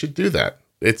listening, you should do that.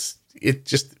 It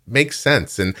just makes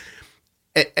sense. And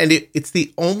it's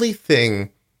the only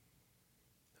thing,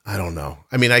 I don't know.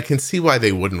 I mean, I can see why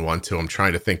they wouldn't want to. I'm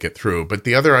trying to think it through. But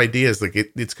the other idea is like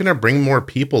it's going to bring more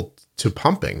people to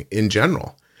pumping in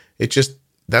general.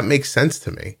 That makes sense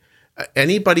to me.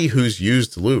 Anybody who's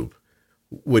used lube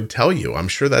would tell you. I'm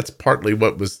sure that's partly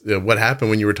what happened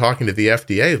when you were talking to the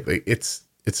FDA. Like, it's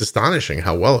astonishing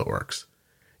how well it works.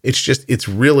 It's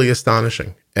really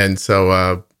astonishing. And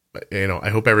so, I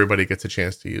hope everybody gets a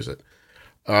chance to use it.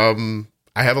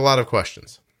 I have a lot of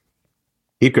questions.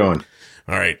 Keep going.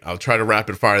 All right. I'll try to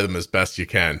rapid fire them as best you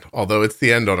can. Although it's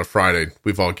the end on a Friday.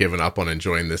 We've all given up on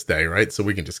enjoying this day, right? So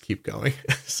we can just keep going.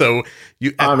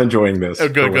 I'm enjoying this. Oh,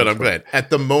 good. I'm glad. At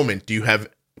the moment, do you have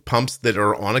pumps that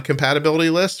are on a compatibility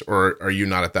list or are you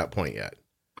not at that point yet?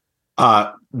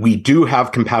 We do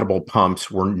have compatible pumps.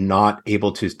 We're not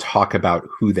able to talk about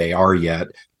who they are yet.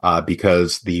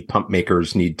 Because the pump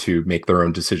makers need to make their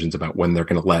own decisions about when they're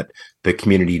going to let the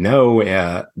community know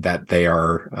that they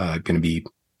are going to be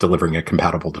delivering a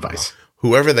compatible device.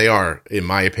 Whoever they are, in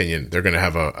my opinion, they're going to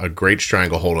have a great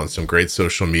stranglehold on some great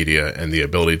social media and the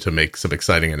ability to make some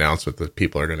exciting announcements that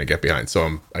people are going to get behind.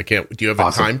 So do you have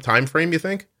a time frame, you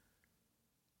think?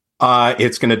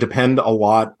 It's going to depend a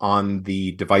lot on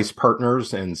the device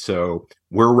partners. And so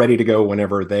we're ready to go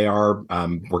whenever they are.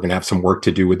 We're going to have some work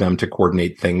to do with them to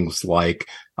coordinate things like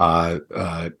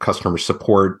customer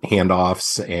support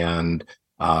handoffs and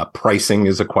pricing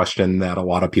is a question that a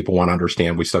lot of people want to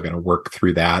understand. We still got to work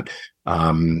through that.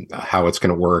 How it's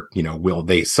going to work. Will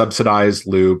they subsidize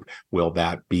lube? Will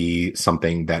that be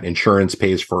something that insurance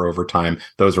pays for over time?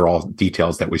 Those are all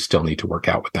details that we still need to work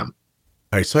out with them.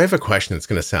 All right, so I have a question that's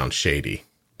going to sound shady.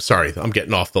 Sorry, I'm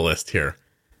getting off the list here.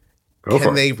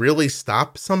 Can they really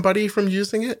stop somebody from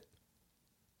using it?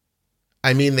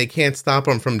 I mean, they can't stop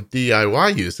them from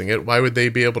DIY using it. Why would they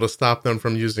be able to stop them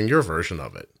from using your version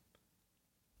of it?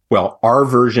 Well, our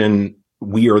version,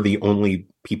 we are the only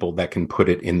people that can put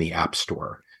it in the App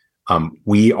Store.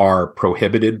 We are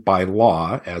prohibited by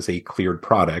law as a cleared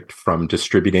product from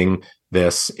distributing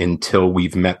this until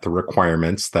we've met the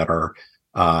requirements that are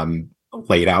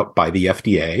laid out by the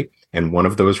FDA. And one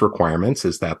of those requirements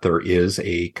is that there is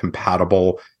a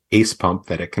compatible ACE pump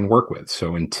that it can work with.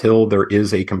 So until there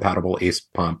is a compatible ACE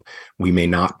pump, we may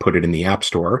not put it in the App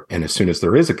Store. And as soon as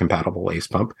there is a compatible ACE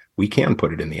pump, we can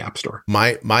put it in the App Store.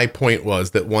 My point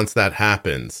was that once that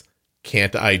happens,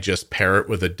 can't I just pair it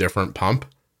with a different pump?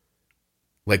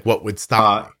 Like what would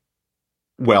stop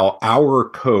me? Well, our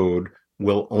code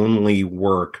will only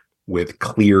work with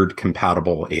cleared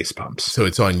compatible ACE pumps. So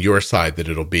it's on your side that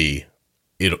it'll be,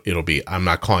 I'm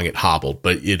not calling it hobbled,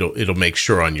 but it'll make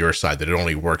sure on your side that it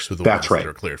only works with the ones that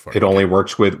are cleared for it. It only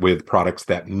works with products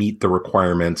that meet the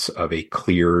requirements of a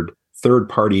cleared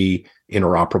third-party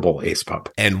interoperable ACE pump.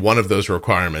 And one of those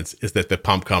requirements is that the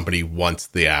pump company wants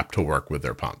the app to work with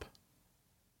their pump.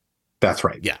 That's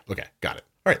right. Yeah. Okay. Got it.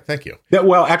 All right. Thank you. Yeah,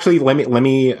 well, actually, let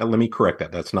me correct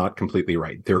that. That's not completely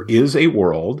right. There is a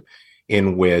world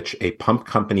in which a pump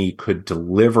company could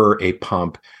deliver a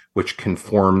pump which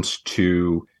conforms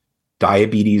to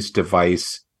diabetes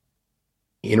device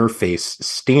interface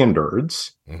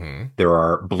standards. Mm-hmm. There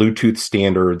are Bluetooth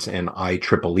standards and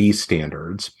IEEE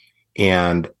standards.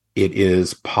 And it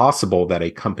is possible that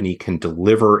a company can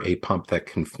deliver a pump that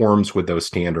conforms with those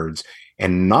standards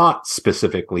and not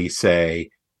specifically say,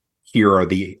 here are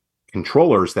the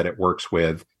controllers that it works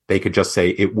with. They could just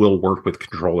say it will work with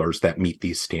controllers that meet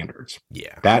these standards.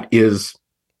 Yeah. That is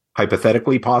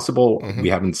hypothetically possible. Mm-hmm. We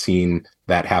haven't seen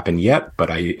that happen yet, but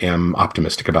I am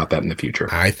optimistic about that in the future.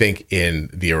 I think in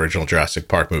the original Jurassic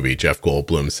Park movie, Jeff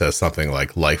Goldblum says something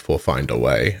like, life will find a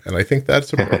way. And I think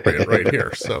that's appropriate right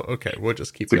here. So, okay, we'll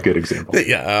just keep going. It's a good example.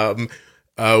 Yeah.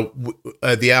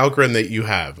 The algorithm that you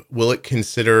have, will it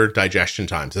consider digestion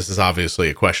times? This is obviously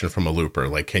a question from a looper.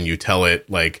 Like, can you tell it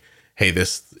like, hey,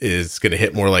 this is going to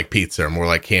hit more like pizza or more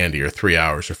like candy or 3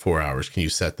 hours or 4 hours? Can you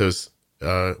set those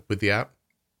with the app?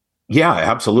 Yeah,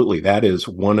 absolutely. That is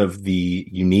one of the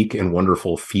unique and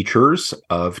wonderful features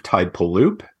of Tide Pool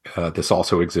Loop. This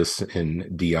also exists in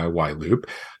DIY Loop.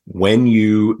 When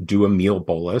you do a meal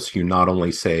bolus, you not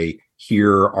only say,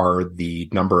 here are the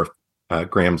number of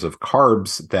grams of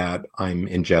carbs that I'm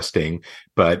ingesting.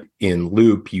 But in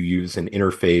Loop, you use an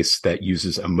interface that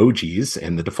uses emojis,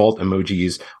 and the default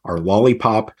emojis are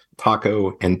lollipop,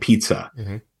 taco, and pizza.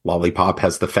 Mm-hmm. Lollipop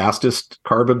has the fastest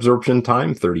carb absorption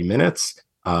time, 30 minutes.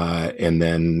 And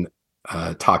then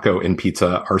taco and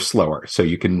pizza are slower. So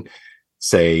you can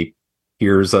say,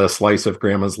 here's a slice of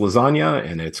grandma's lasagna,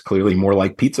 and it's clearly more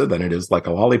like pizza than it is like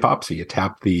a lollipop. So you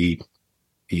tap the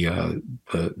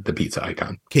pizza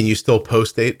icon. Can you still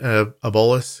post date a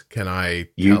bolus? Can I?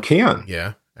 You can.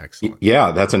 Yeah. Excellent.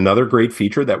 Yeah. That's another great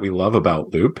feature that we love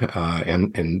about Loop.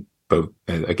 And both,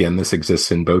 again, this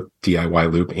exists in both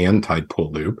DIY Loop and Tide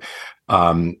Pool Loop.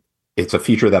 It's a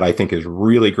feature that I think is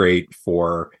really great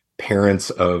for parents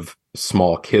of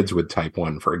small kids with type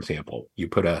 1, for example. You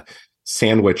put a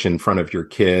sandwich in front of your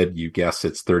kid, you guess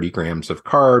it's 30 grams of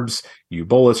carbs, you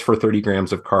bolus for 30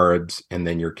 grams of carbs, and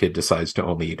then your kid decides to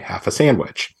only eat half a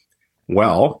sandwich.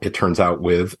 Well, it turns out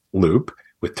with Loop,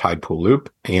 with Tide Pool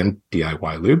Loop and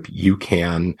DIY Loop, you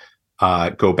can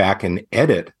go back and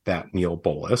edit that meal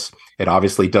bolus. It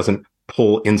obviously doesn't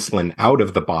pull insulin out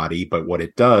of the body, but what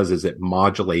it does is it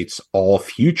modulates all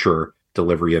future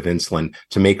delivery of insulin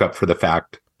to make up for the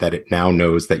fact that it now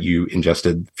knows that you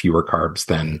ingested fewer carbs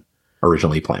than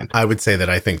originally planned. I would say that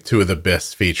I think two of the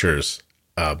best features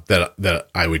that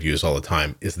I would use all the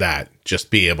time is that just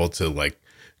be able to like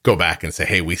go back and say,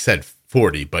 hey, we said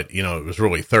 40, but it was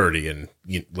really 30, and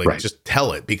right. Just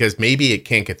tell it, because maybe it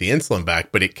can't get the insulin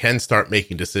back, but it can start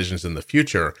making decisions in the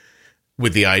future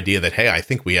with the idea that, hey, I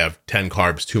think we have 10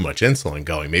 carbs too much insulin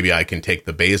going. Maybe I can take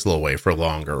the basal away for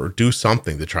longer or do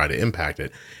something to try to impact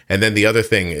it. And then the other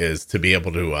thing is to be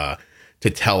able to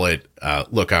tell it,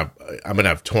 look, I'm going to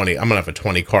have 20, I'm going to have a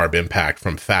 20 carb impact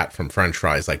from fat from French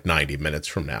fries like 90 minutes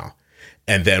from now.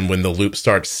 And then when the Loop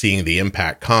starts seeing the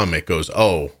impact come, it goes,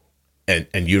 oh, and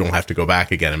you don't have to go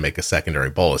back again and make a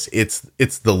secondary bolus. It's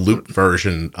the Loop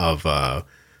version of, like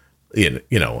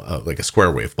a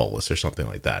square wave bolus or something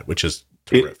like that, which is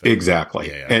terrific. Exactly.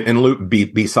 Yeah. And Loop,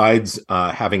 besides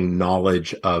having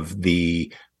knowledge of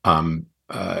the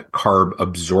carb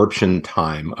absorption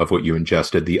time of what you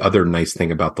ingested, the other nice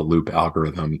thing about the Loop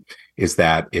algorithm is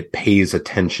that it pays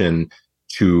attention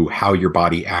to how your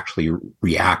body actually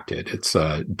reacted. It's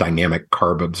dynamic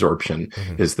carb absorption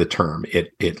is the term.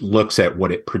 It looks at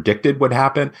what it predicted would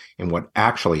happen and what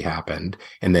actually happened,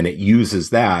 and then it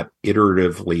uses that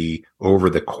iteratively over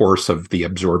the course of the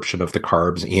absorption of the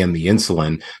carbs and the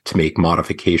insulin to make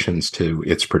modifications to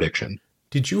its prediction.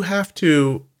 Did you have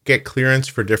to get clearance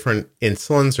for different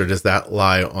insulins, or does that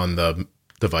lie on the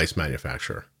device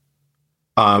manufacturer?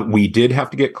 We did have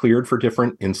to get cleared for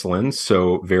different insulins.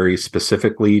 So very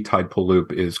specifically, Tide Pool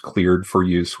Loop is cleared for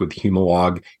use with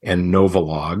Humalog and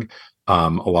Novolog. A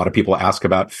lot of people ask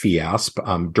about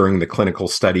Fiasp. During the clinical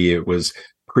study, it was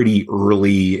pretty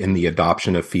early in the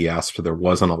adoption of Fiasp, so there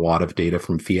wasn't a lot of data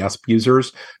from Fiasp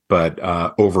users. But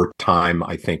over time,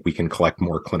 I think we can collect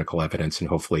more clinical evidence and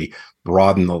hopefully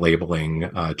broaden the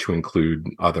labeling to include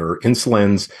other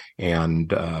insulins.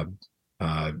 And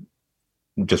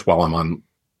just while I'm on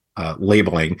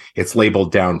labeling, it's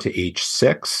labeled down to age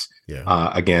 6,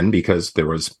 again, because there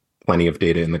was plenty of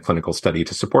data in the clinical study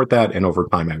to support that. And over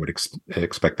time, I would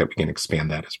expect that we can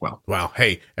expand that as well. Wow.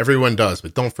 Hey, everyone does,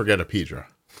 but don't forget Apidra.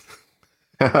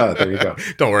 There you go.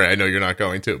 Don't worry. I know you're not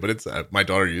going to, but it's my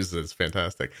daughter uses it. It's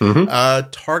fantastic.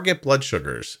 Target blood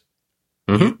sugars,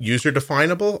 user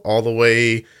definable all the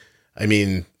way. I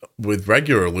mean, with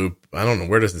regular Loop, I don't know.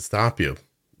 Where does it stop you?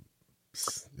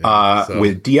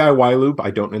 With DIY Loop,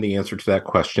 I don't know the answer to that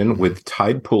question. With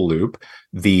Tide Pool Loop,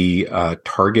 the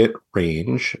target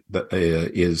range that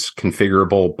is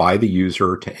configurable by the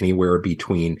user to anywhere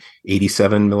between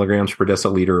 87 milligrams per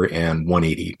deciliter and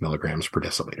 180 milligrams per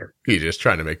deciliter. You're just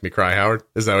trying to make me cry, Howard?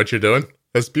 Is that what you're doing?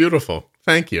 That's beautiful.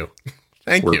 Thank you.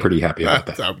 We're pretty happy about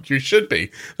that. You should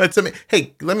be. That's amazing.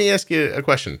 Hey, let me ask you a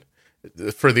question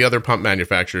for the other pump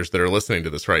manufacturers that are listening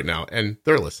to this right now, and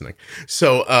they're listening.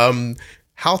 So,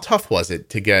 how tough was it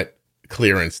to get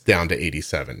clearance down to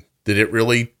 87?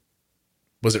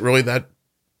 Was it really that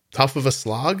tough of a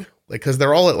slog? Like, cause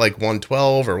they're all at like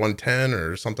 112 or 110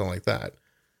 or something like that.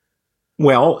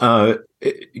 Well, I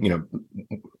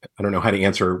don't know how to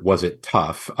answer, was it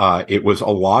tough? It was a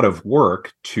lot of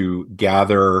work to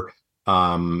gather,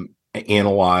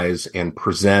 analyze, and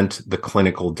present the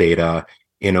clinical data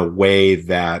in a way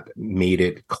that made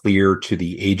it clear to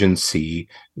the agency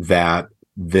that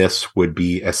this would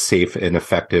be a safe and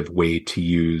effective way to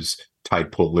use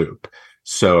Tide Pool Loop.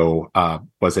 So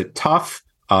was it tough?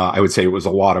 I would say it was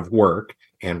a lot of work.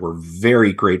 And we're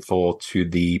very grateful to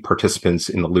the participants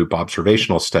in the Loop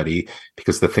observational study,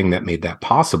 because the thing that made that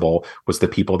possible was the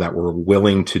people that were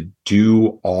willing to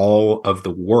do all of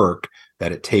the work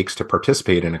that it takes to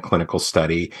participate in a clinical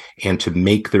study and to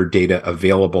make their data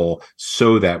available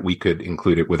so that we could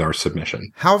include it with our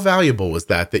submission. How valuable was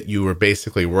that you were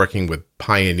basically working with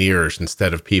pioneers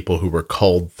instead of people who were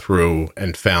culled through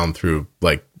and found through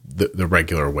like the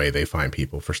regular way they find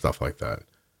people for stuff like that?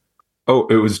 Oh,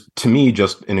 it was, to me,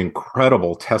 just an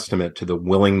incredible testament to the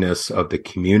willingness of the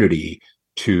community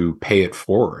to pay it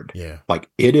forward. Yeah. Like,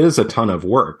 it is a ton of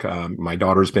work. My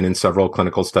daughter's been in several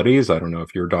clinical studies. I don't know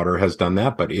if your daughter has done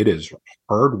that, but it is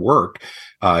hard work.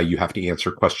 You have to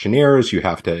answer questionnaires. You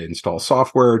have to install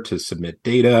software to submit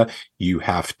data. You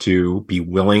have to be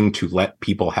willing to let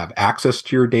people have access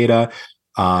to your data.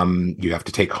 You have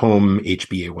to take home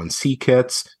HbA1c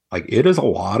kits. Like, it is a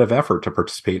lot of effort to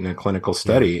participate in a clinical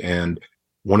study. Yeah. And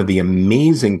one of the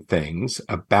amazing things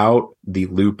about the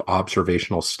Loop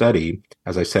observational study,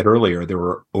 as I said earlier, there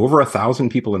were over 1,000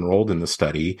 people enrolled in the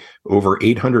study, over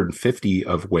 850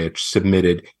 of which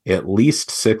submitted at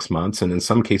least 6 months, and in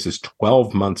some cases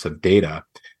 12 months of data.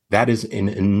 That is an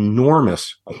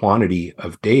enormous quantity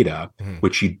of data,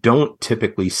 which you don't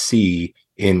typically see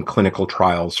in clinical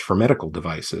trials for medical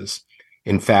devices.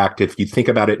 In fact, if you think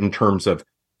about it in terms of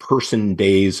person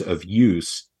days of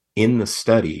use in the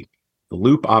study, the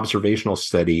Loop observational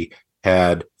study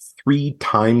had 3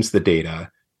 times the data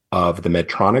of the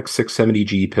Medtronic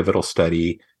 670G pivotal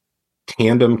study,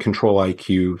 Tandem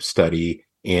Control-IQ study,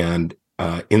 and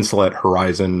Insulet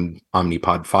Horizon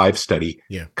Omnipod 5 study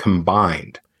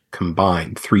combined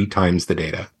 3 times the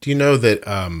data. Do you know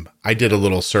that I did a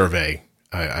little survey?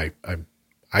 I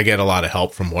get a lot of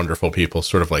help from wonderful people,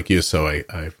 sort of like you. So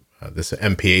this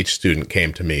MPH student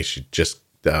came to me. She just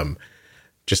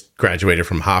graduated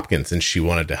from Hopkins, and she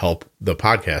wanted to help the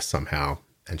podcast somehow.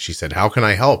 And she said, "How can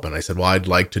I help?" And I said, "Well, I'd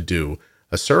like to do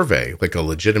a survey, like a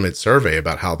legitimate survey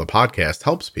about how the podcast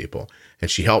helps people." And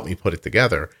she helped me put it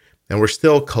together. And we're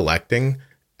still collecting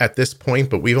at this point,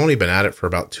 but we've only been at it for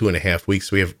about 2.5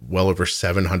 weeks. We have well over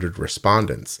 700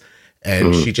 respondents.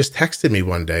 And she just texted me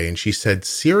one day and she said,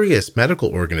 serious medical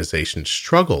organizations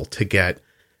struggle to get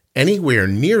anywhere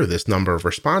near this number of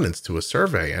respondents to a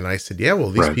survey. And I said, yeah, well,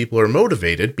 these people are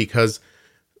motivated because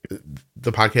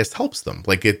the podcast helps them.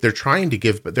 Like, they're trying to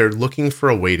give, but they're looking for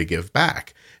a way to give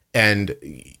back. And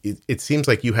it seems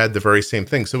like you had the very same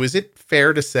thing. So is it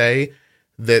fair to say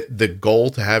that the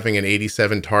goal to having an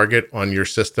 87 target on your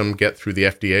system get through the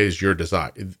FDA is your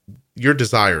desire? Your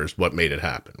desire is what made it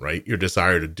happen, right? Your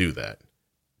desire to do that.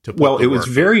 Well, it was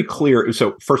very clear.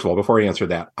 So first of all, before I answer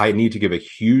that, I need to give a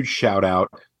huge shout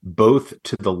out both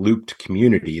to the Looped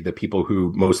community, the people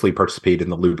who mostly participate in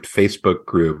the Looped Facebook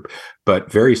group,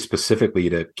 but very specifically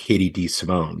to Katie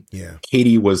DeSimone. Yeah.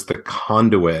 Katie was the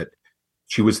conduit.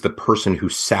 She was the person who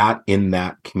sat in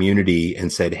that community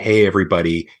and said, hey,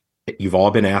 everybody, you've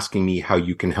all been asking me how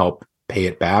you can help pay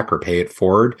it back or pay it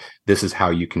forward. This is how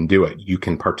you can do it. You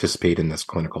can participate in this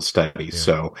clinical study. Yeah.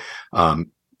 So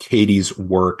Katie's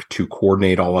work to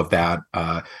coordinate all of that,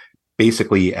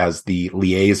 basically as the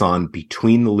liaison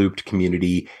between the Looped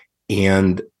community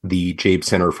and the Jaeb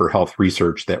Center for Health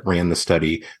Research that ran the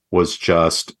study, was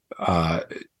just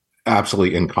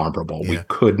absolutely incomparable. Yeah. We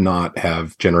could not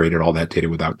have generated all that data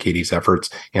without Katie's efforts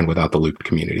and without the Looped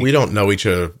community. We don't know each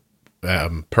other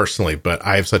personally, but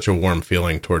I have such a warm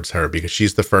feeling towards her because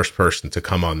she's the first person to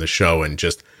come on the show and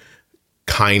just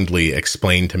kindly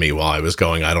explain to me while I was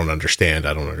going, I don't understand,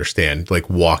 like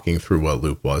walking through what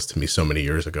Loop was to me so many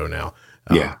years ago now.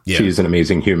 Yeah, she's an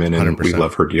amazing human and 100%. We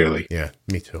love her dearly. Yeah,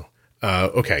 me too.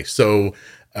 Okay, so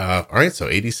all right, so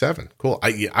 87, cool.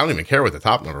 I don't even care what the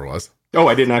top number was. Oh,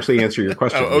 I didn't actually answer your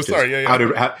question. Sorry.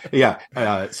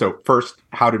 So first,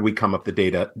 how did we come up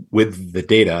with the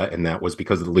data? And that was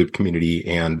because of the Loop community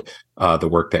and the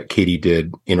work that Katie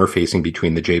did interfacing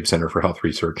between the Jaeb Center for Health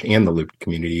Research and the Loop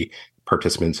community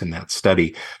participants in that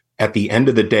study. At the end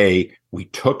of the day, we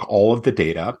took all of the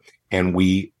data and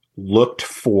we looked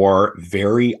for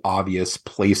very obvious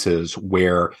places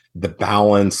where the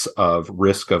balance of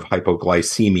risk of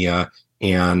hypoglycemia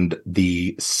and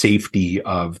the safety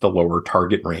of the lower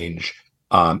target range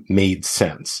made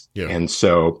sense. Yeah. And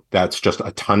so that's just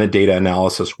a ton of data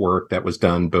analysis work that was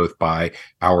done both by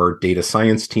our data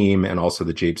science team and also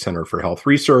the Jaeb Center for Health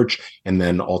Research. And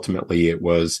then ultimately it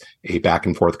was a back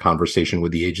and forth conversation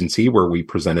with the agency where we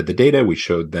presented the data. We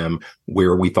showed them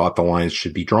where we thought the lines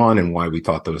should be drawn and why we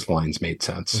thought those lines made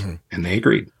sense. Mm-hmm. And they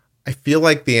agreed. I feel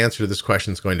like the answer to this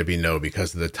question is going to be no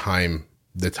because of the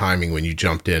timing when you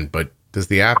jumped in, but does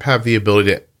the app have the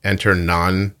ability to enter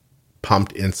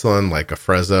pumped insulin like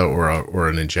Afrezza or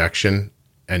an injection,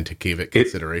 and to give it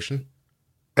consideration?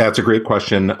 That's a great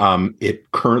question. It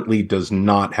currently does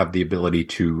not have the ability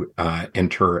to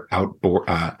enter outboard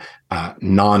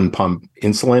non-pump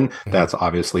insulin. Mm-hmm. That's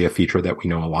obviously a feature that we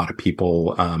know a lot of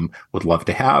people would love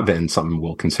to have, and something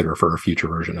we'll consider for a future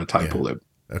version of Tidepool Loop.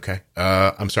 Okay.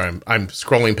 I'm sorry. I'm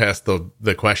scrolling past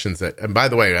the questions that, and by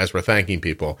the way, as we're thanking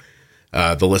people,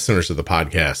 the listeners of the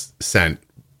podcast sent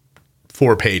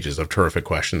 4 pages of terrific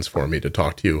questions for me to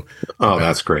talk to you. Oh,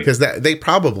 that's great. Because they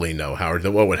probably know, Howard,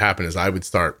 that what would happen is I would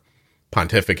start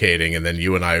pontificating, and then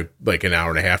you and I, like an hour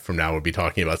and a half from now, would be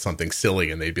talking about something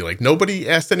silly, and they'd be like, nobody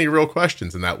asked any real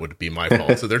questions, and that would be my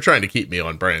fault. So they're trying to keep me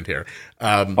on brand here.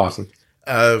 Awesome.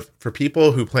 For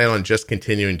people who plan on just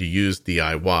continuing to use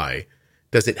DIY,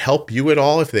 does it help you at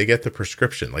all if they get the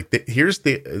prescription? Like,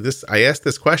 I asked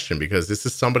this question because this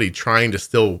is somebody trying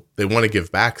to they want to give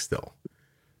back still.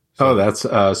 So, that's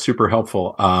super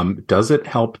helpful. Does it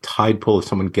help Tidepool if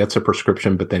someone gets a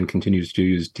prescription but then continues to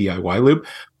use DIY Loop?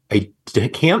 I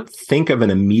can't think of an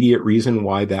immediate reason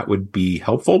why that would be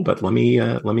helpful, but let me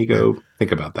go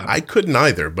think about that. I couldn't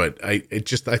either, but I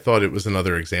thought it was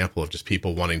another example of just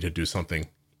people wanting to do something.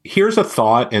 Here's a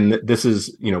thought, and this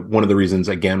is, one of the reasons,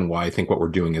 again, why I think what we're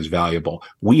doing is valuable.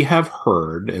 We have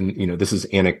heard, and, this is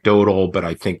anecdotal, but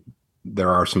I think there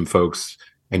are some folks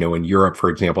I know in Europe, for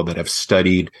example, that have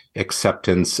studied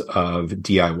acceptance of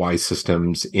DIY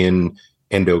systems in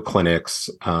endo clinics.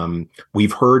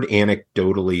 We've heard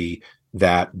anecdotally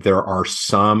that there are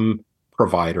some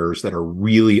providers that are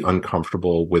really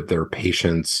uncomfortable with their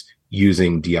patients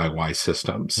using DIY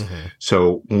systems. Mm-hmm.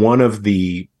 So one of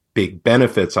the big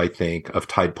benefits, I think, of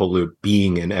Tidepool Loop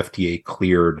being an FDA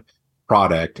cleared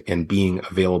product and being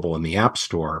available in the App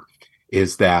Store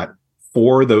is that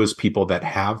for those people that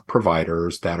have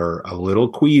providers that are a little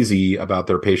queasy about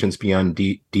their patients being on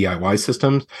DIY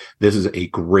systems, this is a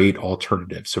great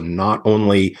alternative. So not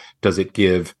only does it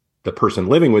give the person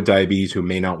living with diabetes who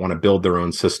may not want to build their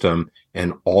own system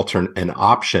an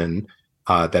option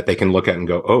that they can look at and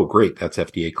go, oh, great, that's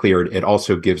FDA cleared. It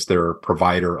also gives their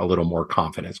provider a little more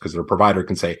confidence because their provider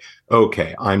can say,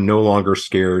 okay, I'm no longer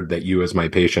scared that you as my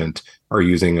patient are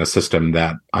using a system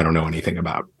that I don't know anything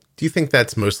about. Do you think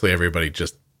that's mostly everybody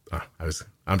just,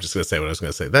 I'm just going to say what I was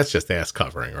going to say. That's just ass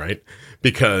covering, right?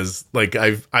 Because like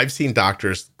I've seen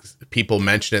doctors, people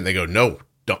mention it and they go, no,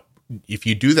 don't. If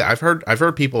you do that, I've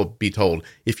heard people be told,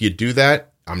 if you do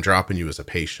that, I'm dropping you as a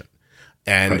patient.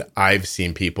 And right. I've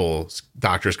seen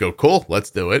doctors go, cool, let's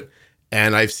do it.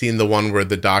 And I've seen the one where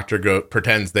the doctor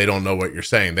pretends they don't know what you're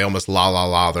saying. They almost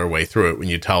la their way through it when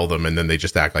you tell them, and then they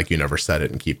just act like you never said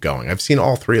it and keep going. I've seen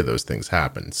all 3 of those things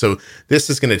happen. So this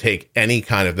is going to take any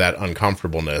kind of that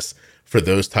uncomfortableness for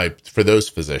those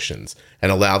physicians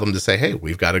and allow them to say, hey,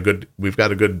 we've got a good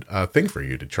thing for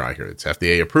you to try here. It's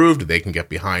FDA approved. They can get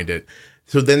behind it.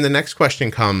 So then the next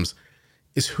question comes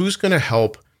is who's going to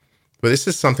help? But this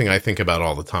is something I think about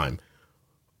all the time.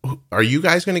 Are you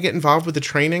guys going to get involved with the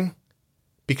training?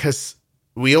 Because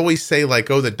we always say like,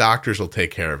 oh, the doctors will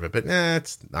take care of it, but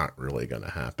it's not really going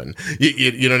to happen.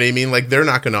 You know what I mean? Like they're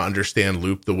not going to understand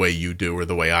Loop the way you do or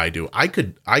the way I do. I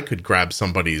could grab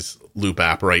somebody's Loop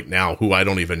app right now who I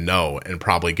don't even know and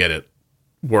probably get it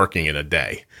working in a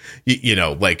day,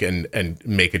 and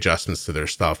make adjustments to their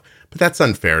stuff. But that's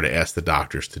unfair to ask the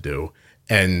doctors to do.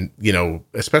 And,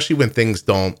 especially when things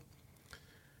don't,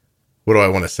 what do I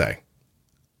want to say?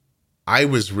 I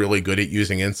was really good at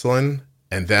using insulin.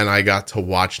 And then I got to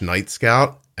watch Night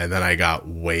Scout, and then I got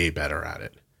way better at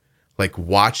it. Like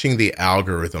watching the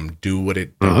algorithm do what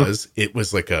it does, it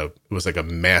was like a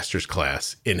master's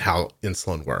class in how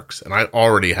insulin works. And I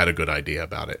already had a good idea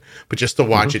about it. But just to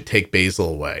watch it take basal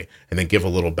away and then give a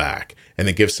little back and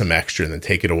then give some extra and then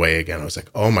take it away again, I was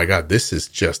like, oh my God, this is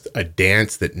just a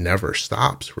dance that never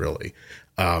stops, really.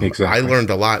 Exactly. I learned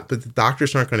a lot, but the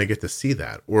doctors aren't going to get to see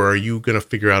that. Or are you going to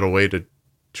figure out a way to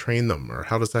train them, or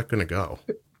how is that going to go?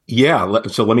 Yeah.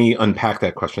 So let me unpack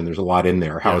that question. There's a lot in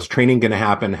there. How is training going to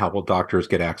happen? How will doctors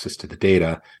get access to the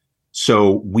data?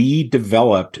 So we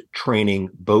developed training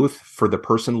both for the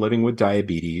person living with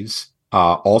diabetes,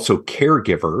 also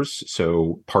caregivers.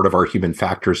 So part of our human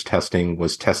factors testing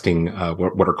was testing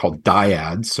what are called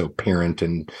dyads, so parent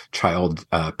and child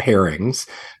pairings.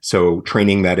 So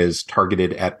training that is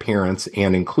targeted at parents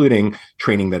and including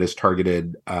training that is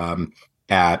targeted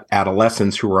at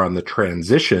adolescents who are on the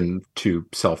transition to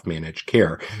self-managed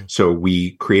care. So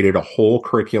we created a whole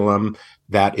curriculum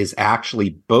that is actually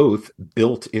both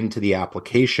built into the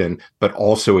application, but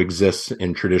also exists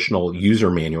in traditional user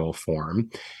manual form.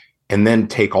 And then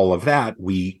take all of that,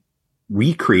 we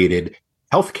recreated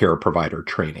healthcare provider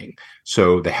training.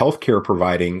 So the healthcare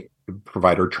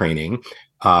provider training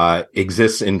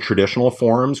exists in traditional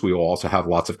forums. We will also have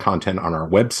lots of content on our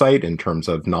website in terms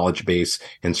of knowledge base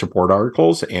and support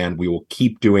articles. And we will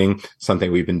keep doing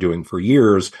something we've been doing for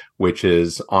years, which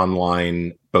is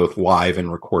online, both live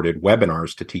and recorded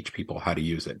webinars to teach people how to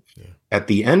use it. Yeah. At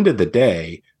the end of the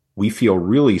day, we feel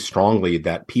really strongly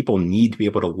that people need to be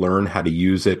able to learn how to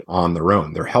use it on their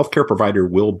own. Their healthcare provider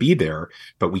will be there,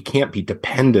 but we can't be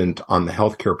dependent on the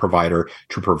healthcare provider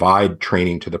to provide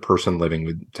training to the person living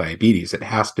with diabetes. It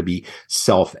has to be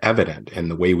self-evident. And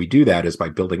the way we do that is by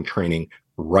building training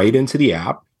right into the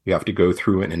app. You have to go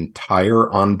through an entire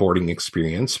onboarding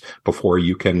experience before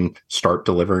you can start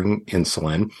delivering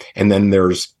insulin. And then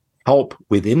there's help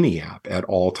within the app at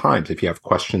all times. If you have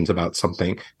questions about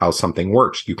something, how something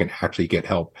works, you can actually get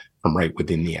help from right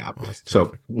within the app.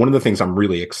 So one of the things I'm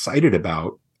really excited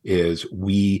about is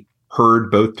we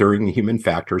heard both during the human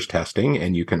factors testing,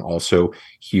 and you can also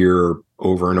hear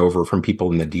over and over from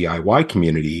people in the DIY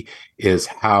community, is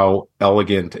how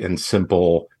elegant and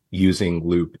simple using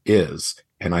Loop is.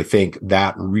 And I think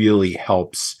that really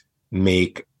helps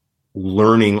make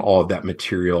learning all of that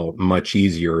material much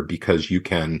easier, because you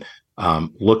can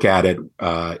look at it,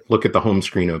 look at the home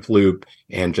screen of Loop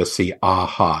and just see,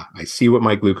 aha, I see what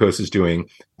my glucose is doing.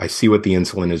 I see what the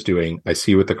insulin is doing. I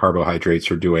see what the carbohydrates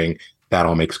are doing. That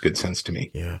all makes good sense to me.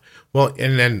 Yeah. Well,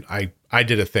 and then I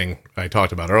did a thing I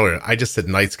talked about earlier. I just said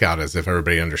Night Scout as if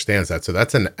everybody understands that. So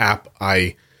that's an app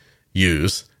I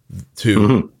use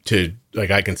to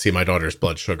like, I can see my daughter's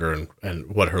blood sugar and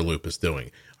what her Loop is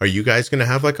doing. Are you guys going to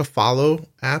have like a follow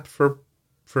app for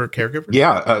caregivers?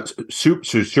 Yeah,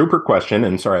 super question.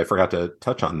 And sorry, I forgot to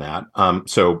touch on that.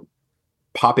 So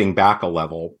popping back a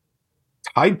level,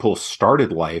 Tidepool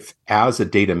started life as a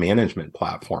data management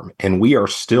platform, and we are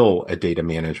still a data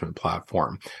management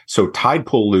platform. So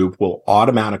Tidepool Loop will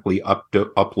automatically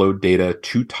upload data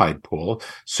to Tidepool.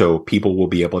 So people will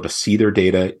be able to see their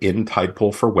data in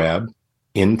Tidepool for web,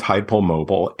 in Tidepool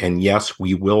mobile. And yes,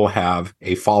 we will have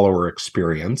a follower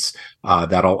experience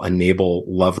that'll enable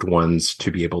loved ones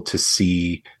to be able to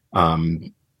see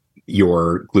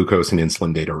your glucose and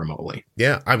insulin data remotely.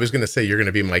 Yeah, I was going to say you're going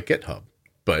to be my GitHub,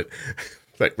 but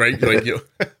right, like you,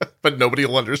 but nobody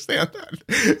will understand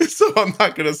that, so I'm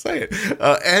not going to say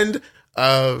it.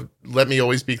 Let me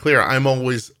always be clear. I'm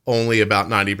always only about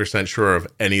 90% sure of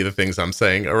any of the things I'm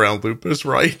saying around lupus,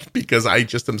 right? Because I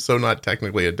just am so not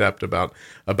technically adept about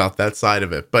that side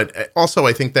of it. But also,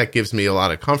 I think that gives me a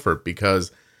lot of comfort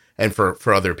because, and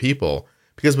for other people,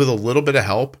 because with a little bit of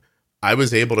help, I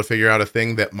was able to figure out a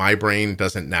thing that my brain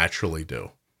doesn't naturally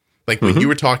do. Like when you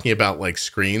were talking about like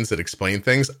screens that explain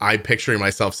things, I'm picturing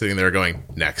myself sitting there going,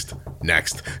 next,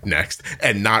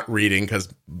 and not reading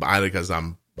because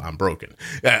I'm broken.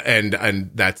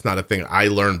 And that's not a thing I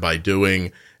learned by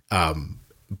doing.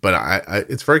 But I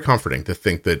it's very comforting to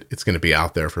think that it's going to be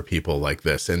out there for people like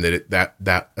this. And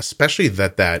that especially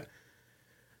that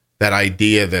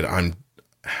idea that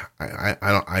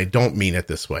I don't mean it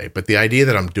this way, but the idea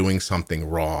that I'm doing something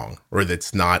wrong or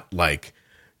that's not like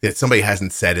that somebody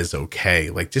hasn't said is okay,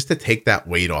 like just to take that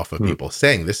weight off of people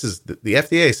saying this is the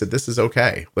FDA said this is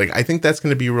okay. Like, I think that's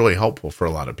going to be really helpful for a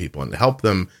lot of people and help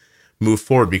them move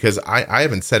forward, because I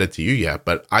haven't said it to you yet,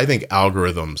 but I think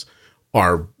algorithms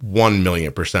are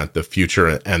 1,000,000% the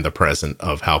future and the present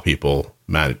of how people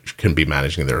can be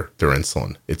managing their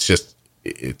insulin. It's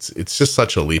just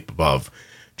such a leap above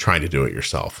trying to do it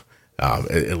yourself.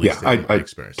 At least in my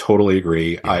experience. Totally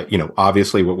agree. Yeah.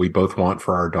 Obviously what we both want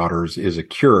for our daughters is a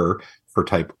cure for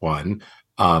type 1.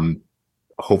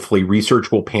 Hopefully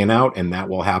research will pan out and that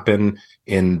will happen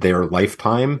in their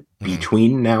lifetime.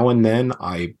 Between now and then,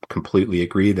 I completely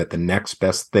agree that the next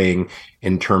best thing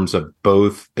in terms of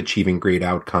both achieving great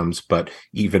outcomes, but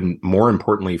even more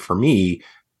importantly for me,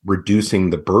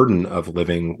 reducing the burden of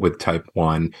living with type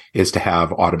 1 is to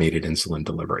have automated insulin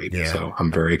delivery. Yeah. So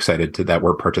I'm very excited that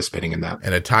we're participating in that.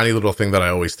 And a tiny little thing that I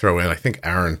always throw in, I think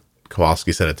Aaron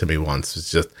Kowalski said it to me once, is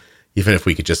just, even if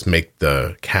we could just make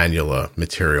the cannula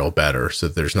material better so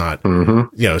there's not,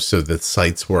 so that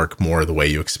sites work more the way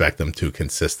you expect them to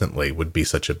consistently would be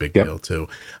such a big deal too.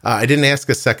 I didn't ask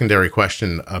a secondary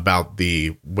question about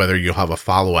whether you'll have a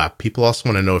follow app. People also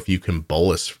want to know if you can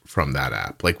bolus from that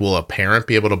app. Like, will a parent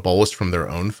be able to bolus from their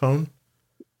own phone?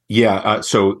 Yeah.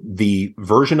 So the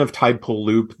version of Tidepool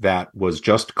Loop that was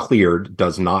just cleared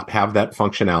does not have that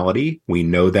functionality. We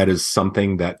know that is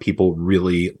something that people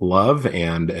really love,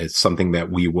 and it's something that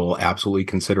we will absolutely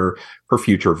consider for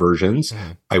future versions.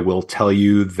 I will tell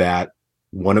you that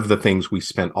one of the things we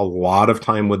spent a lot of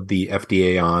time with the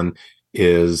FDA on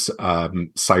is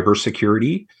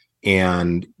cybersecurity.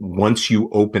 And once you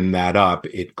open that up,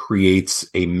 it creates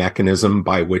a mechanism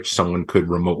by which someone could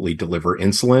remotely deliver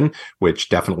insulin, which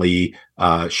definitely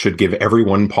should give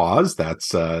everyone pause.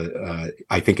 That's,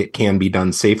 I think it can be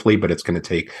done safely, but it's going to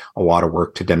take a lot of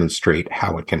work to demonstrate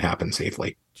how it can happen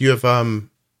safely. Do you have,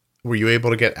 were you able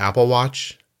to get Apple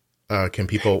Watch? Can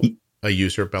people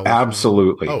use your belt?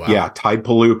 Absolutely. Oh, wow. Yeah. Tide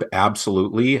Pool Loop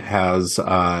absolutely has,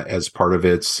 as part of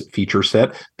its feature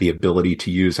set, the ability to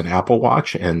use an Apple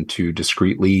Watch and to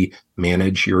discreetly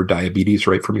manage your diabetes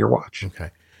right from your watch.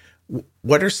 Okay.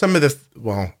 What are some of the,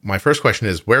 well, my first question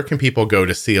is, where can people go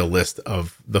to see a list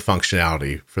of the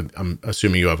functionality for, I'm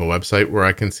assuming you have a website where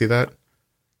I can see that?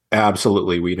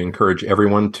 Absolutely. We'd encourage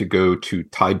everyone to go to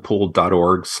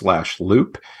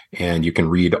tidepool.org/loop, and you can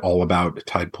read all about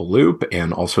Tide Pool Loop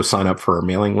and also sign up for our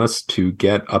mailing list to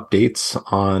get updates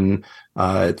on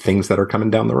things that are coming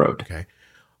down the road. Okay.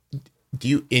 Do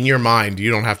you, in your mind,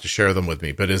 you don't have to share them with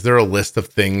me, but is there a list of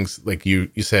things, like you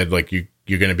said, like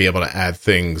you're going to be able to add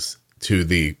things to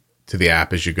the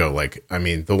app as you go? Like, I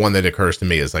mean, the one that occurs to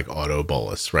me is like auto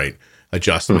bolus, right?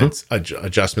 Adjustments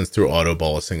through auto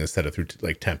bolusing instead of through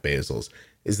like temp basals.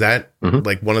 Is that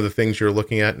like one of the things you're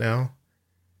looking at now?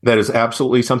 That is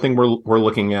absolutely something we're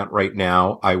looking at right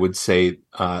now. I would say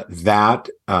that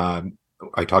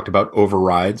I talked about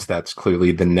overrides. That's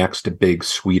clearly the next big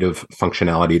suite of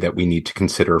functionality that we need to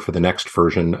consider for the next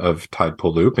version of Tide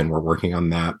Pool Loop, and we're working on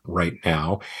that right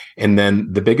now. And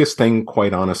then the biggest thing,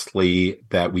 quite honestly,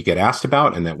 that we get asked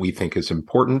about and that we think is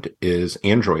important is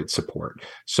Android support.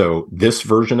 So this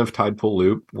version of Tide Pool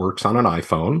Loop works on an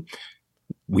iPhone.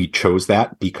 We chose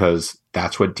that because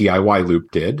that's what DIY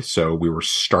Loop did. So we were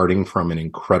starting from an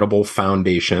incredible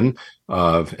foundation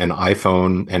of an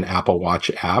iPhone and Apple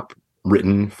Watch app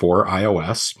written for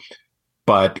iOS.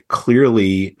 But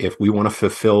clearly, if we want to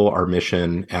fulfill our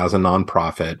mission as a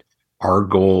nonprofit, our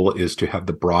goal is to have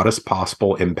the broadest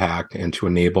possible impact and to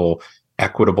enable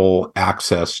equitable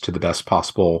access to the best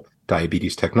possible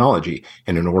diabetes technology.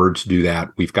 And in order to do that,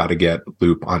 we've got to get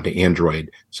Loop onto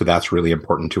Android. So that's really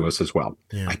important to us as well.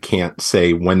 Yeah. I can't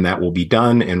say when that will be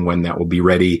done and when that will be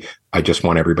ready. I just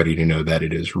want everybody to know that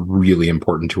it is really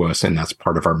important to us, and that's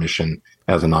part of our mission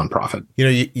as a nonprofit. You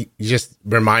know, you just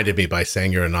reminded me by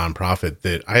saying you're a nonprofit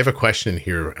that I have a question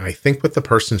here, and I think what the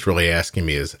person's really asking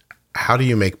me is, how do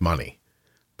you make money?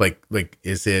 Like,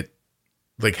 is it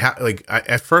like how? Like,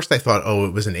 at first I thought, oh,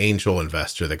 it was an angel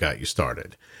investor that got you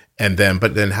started,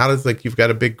 but then how does, like, you've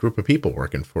got a big group of people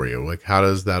working for you? Like, how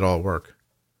does that all work?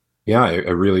 Yeah, I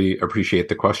really appreciate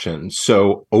the question.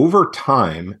 So over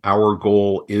time, our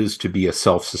goal is to be a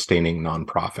self-sustaining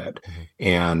nonprofit.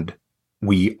 And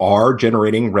we are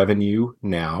generating revenue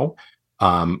now.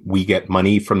 We get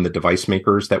money from the device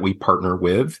makers that we partner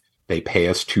with. They pay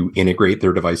us to integrate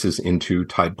their devices into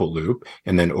Tide Pool Loop.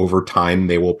 And then over time,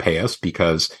 they will pay us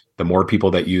because the more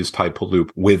people that use Tide Pool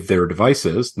Loop with their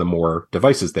devices, the more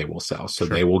devices they will sell. So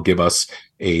They will give us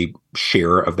a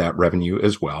share of that revenue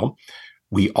as well.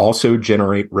 We also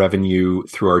generate revenue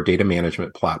through our data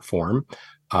management platform.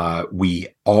 We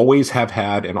always have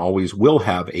had and always will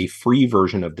have a free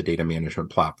version of the data management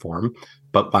platform.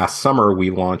 But last summer, we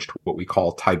launched what we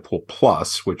call Tide Pool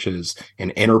Plus, which is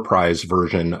an enterprise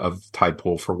version of Tide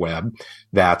Pool for web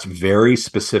that's very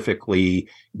specifically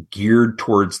geared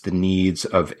towards the needs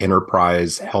of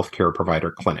enterprise healthcare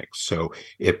provider clinics. So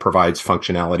it provides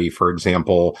functionality, for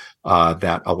example,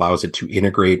 that allows it to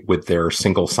integrate with their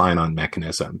single sign-on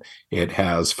mechanism. It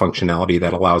has functionality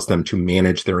that allows them to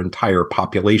manage their entire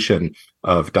population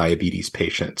of diabetes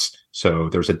patients. So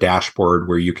there's a dashboard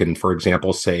where you can, for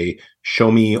example, say,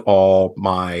 show me all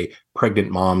my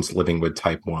pregnant moms living with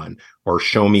type 1, or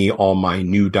show me all my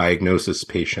new diagnosis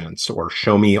patients, or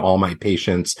show me all my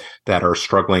patients that are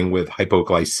struggling with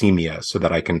hypoglycemia so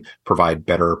that I can provide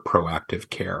better proactive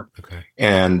care. Okay.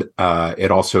 And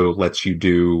it also lets you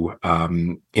do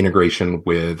integration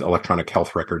with electronic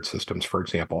health record systems, for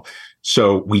example.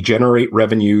 So we generate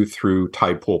revenue through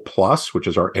Tide Pool Plus, which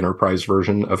is our enterprise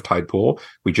version of Tide Pool.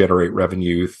 We generate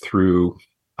revenue through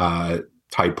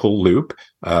Tide Pool Loop,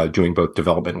 doing both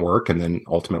development work and then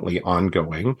ultimately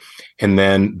ongoing. And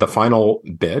then the final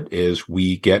bit is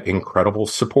we get incredible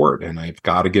support. And I've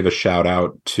got to give a shout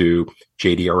out to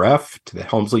JDRF, to the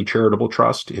Helmsley Charitable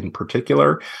Trust in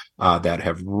particular, that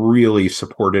have really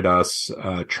supported us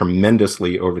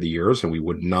tremendously over the years. And we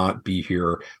would not be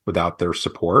here without their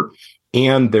support.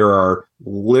 And there are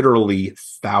literally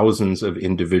thousands of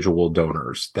individual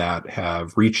donors that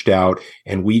have reached out,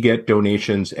 and we get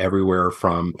donations everywhere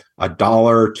from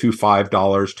 $1 to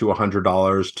 $5 to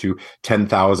 $100 to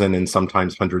 $10,000 and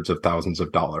sometimes hundreds of thousands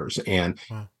of dollars. And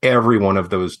every one of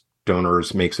those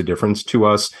donors makes a difference to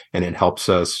us, and it helps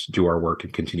us do our work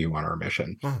and continue on our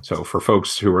mission. Oh. So for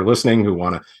folks who are listening who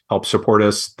want to help support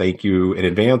us, thank you in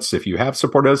advance if you have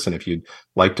supported us. And if you'd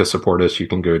like to support us, you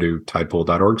can go to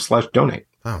tidepool.org/donate.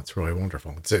 Oh, it's really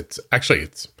wonderful. It's actually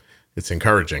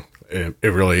encouraging. It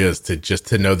really is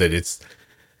to know that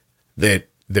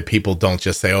that people don't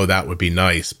just say, oh, that would be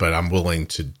nice, but I'm willing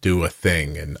to do a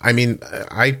thing. And I mean,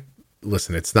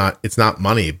 listen, it's not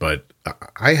money, but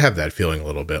I have that feeling a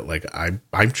little bit. Like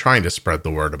I'm trying to spread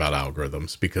the word about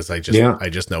algorithms because I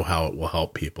just know how it will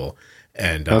help people.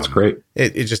 And that's great.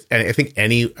 And I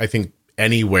think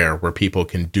anywhere where people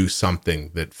can do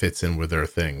something that fits in with their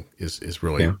thing is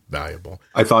really valuable.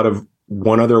 I thought of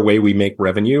one other way we make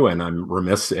revenue, and I'm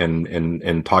remiss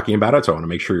in talking about it, so I want to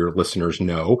make sure your listeners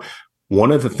know.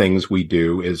 One of the things we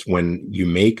do is when you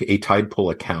make a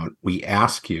Tidepool account, we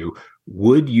ask you,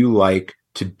 would you like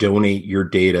to donate your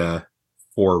data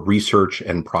for research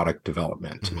and product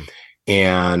development? Mm-hmm.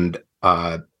 And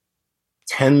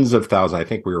tens of thousands, I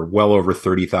think we were well over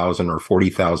 30,000 or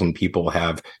 40,000 people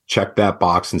have checked that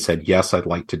box and said, yes, I'd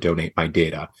like to donate my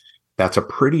data. That's a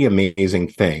pretty amazing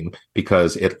thing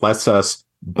because it lets us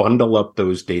bundle up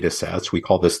those data sets. We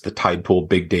call this the Tidepool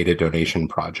Big Data Donation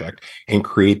Project, and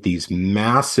create these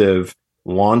massive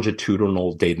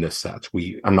longitudinal data sets.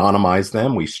 We anonymize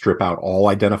them. We strip out all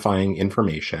identifying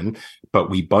information, but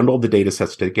we bundle the data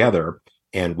sets together,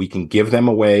 and we can give them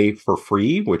away for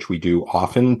free, which we do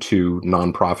often to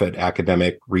nonprofit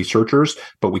academic researchers,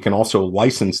 but we can also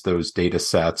license those data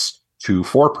sets to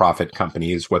for-profit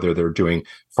companies, whether they're doing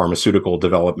pharmaceutical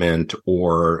development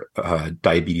or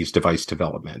diabetes device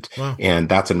development. Wow. And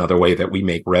that's another way that we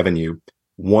make revenue.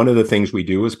 One of the things we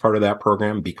do as part of that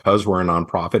program, because we're a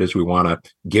nonprofit, is we want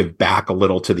to give back a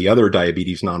little to the other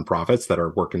diabetes nonprofits that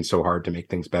are working so hard to make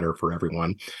things better for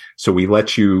everyone. So we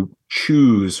let you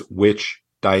choose which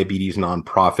diabetes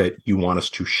nonprofit you want us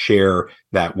to share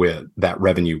that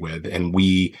revenue with. And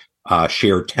we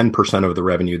share 10% of the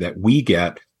revenue that we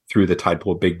get through the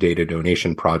Tidepool Big Data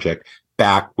Donation Project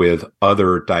back with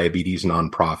other diabetes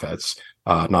nonprofits,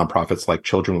 nonprofits like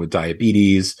Children with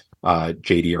Diabetes,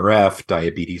 JDRF,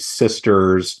 Diabetes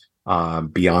Sisters,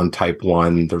 Beyond Type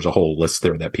 1. There's a whole list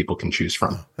there that people can choose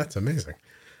from. Oh, that's amazing.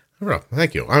 Well,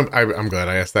 thank you. I'm glad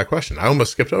I asked that question. I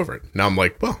almost skipped over it. Now I'm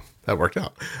like, well, that worked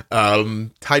out.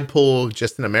 Tidepool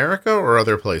just in America or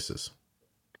other places?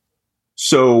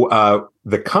 So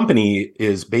the company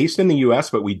is based in the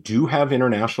U.S., but we do have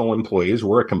international employees.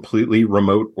 We're a completely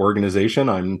remote organization.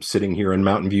 I'm sitting here in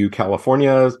Mountain View,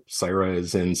 California. Syra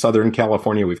is in Southern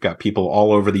California. We've got people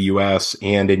all over the U.S.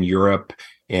 and in Europe.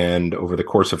 And over the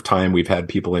course of time, we've had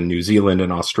people in New Zealand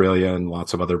and Australia and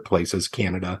lots of other places,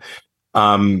 Canada.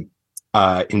 In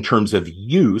terms of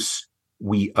use,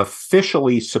 we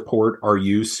officially support our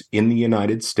use in the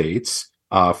United States.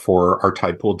 For our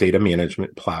Tidepool data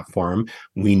management platform.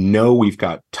 We know we've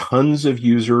got tons of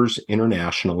users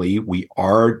internationally. We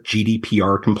are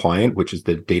GDPR compliant, which is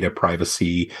the data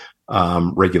privacy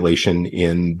regulation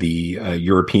in the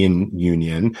European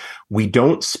Union. We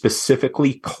don't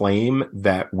specifically claim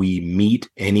that we meet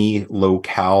any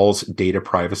locale's data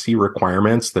privacy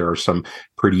requirements. There are some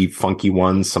pretty funky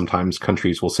ones. Sometimes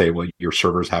countries will say, well, your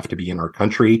servers have to be in our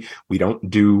country. We don't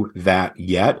do that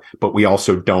yet, but we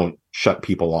also don't shut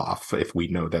people off if we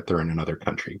know that they're in another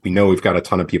country. We know we've got a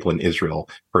ton of people in Israel,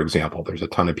 for example. There's a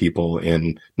ton of people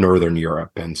in Northern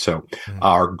Europe. And so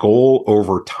our goal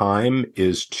over time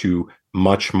is to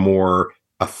much more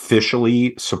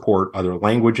officially support other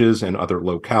languages and other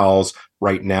locales.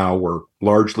 Right now, we're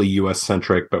largely US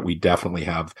centric, but we definitely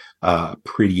have a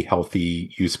pretty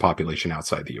healthy use population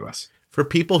outside the US. For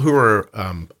people who are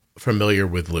familiar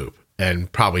with Loop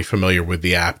and probably familiar with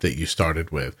the app that you started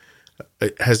with,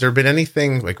 has there been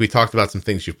anything, like we talked about some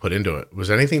things you've put into it, was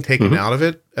anything taken out of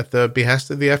it at the behest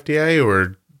of the FDA,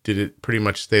 or did it pretty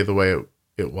much stay the way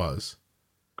it was?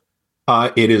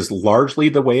 It is largely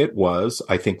the way it was.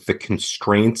 I think the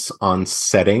constraints on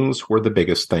settings were the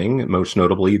biggest thing, most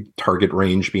notably target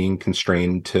range being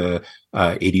constrained to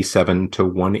 87 to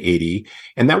 180.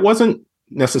 And that wasn't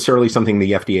necessarily something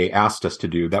the FDA asked us to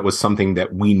do. That was something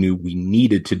that we knew we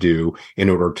needed to do in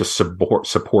order to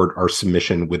support our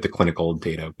submission with the clinical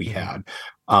data we had.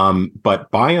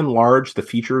 But by and large, the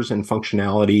features and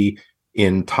functionality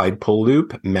in Tidepool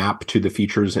Loop map to the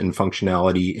features and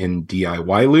functionality in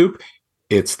DIY Loop.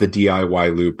 It's the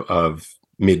DIY Loop of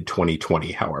mid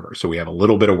 2020, however. So we have a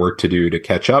little bit of work to do to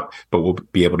catch up, but we'll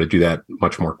be able to do that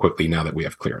much more quickly now that we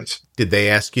have clearance. Did they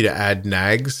ask you to add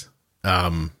nags?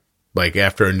 Like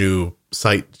after a new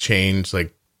site change,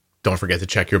 like don't forget to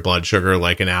check your blood sugar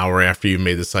like an hour after you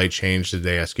made the site change. Did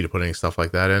they ask you to put any stuff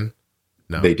like that in?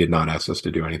 No. They did not ask us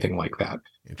to do anything like that.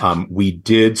 We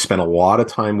did spend a lot of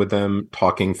time with them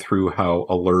talking through how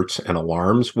alerts and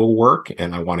alarms will work.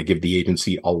 And I want to give the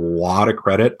agency a lot of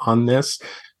credit on this.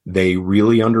 They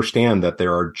really understand that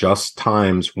there are just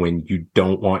times when you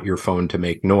don't want your phone to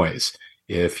make noise.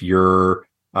 If you're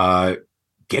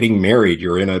getting married,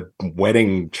 you're in a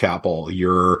wedding chapel,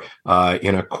 you're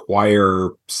in a choir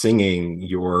singing,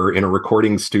 you're in a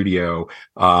recording studio.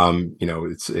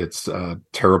 It's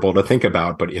terrible to think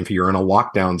about, but if you're in a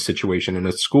lockdown situation in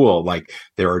a school, like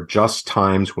there are just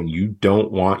times when you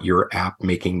don't want your app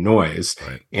making noise.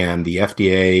 Right. And the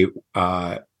FDA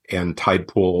and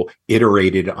Tidepool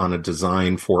iterated on a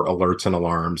design for alerts and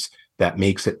alarms that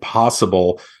makes it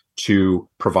possible to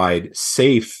provide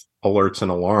safe alerts and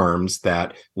alarms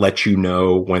that let you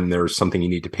know when there's something you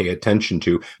need to pay attention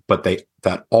to, but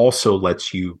that also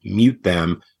lets you mute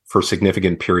them for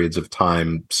significant periods of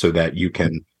time so that you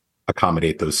can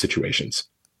accommodate those situations.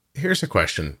 Here's a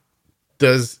question.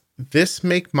 Does this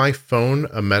make my phone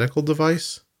a medical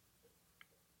device?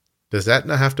 Does that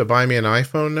not have to buy me an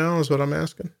iPhone now, is what I'm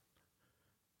asking?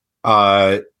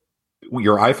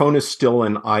 Your iPhone is still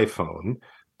an iPhone.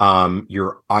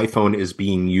 Your iPhone is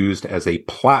being used as a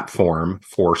platform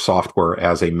for software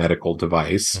as a medical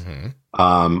device.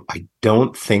 Mm-hmm. I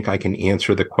don't think I can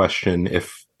answer the question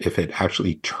if it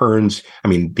actually turns. I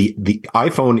mean, the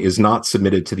iPhone is not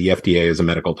submitted to the FDA as a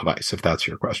medical device, if that's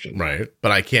your question. Right.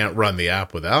 But I can't run the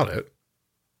app without it.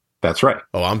 That's right.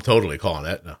 Oh, I'm totally calling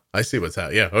it. No, I see what's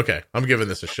happening. Yeah. Okay. I'm giving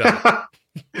this a shot.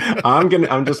 I'm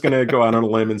just gonna go out on a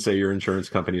limb and say your insurance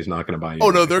company is not going to buy you. Oh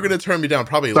no, they're going to turn me down.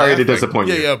 Probably. Sorry laughing. to disappoint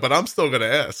you. Yeah, but I'm still going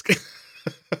to ask.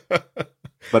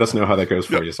 Let us know how that goes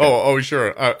for you, Scott. Oh,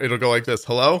 sure. It'll go like this.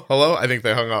 Hello. I think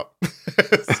they hung up.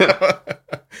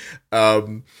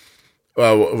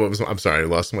 What was? I'm sorry, I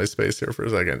lost my space here for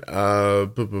a second.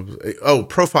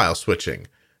 Profile switching.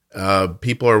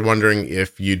 People are wondering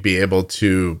if you'd be able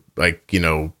to,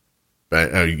 using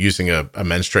a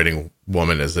menstruating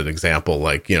woman as an example,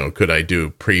 could I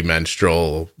do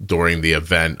pre-menstrual during the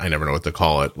event? I never know what to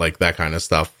call it, like that kind of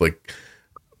stuff. Like,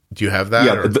 do you have that?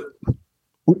 Yeah.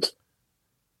 Oops.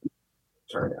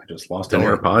 Sorry, I just lost an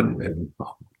AirPod, and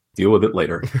I'll deal with it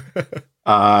later.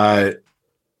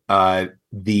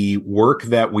 The work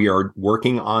that we are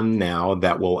working on now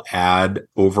that will add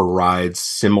overrides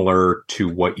similar to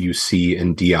what you see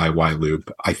in DIY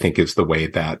Loop, I think is the way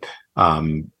that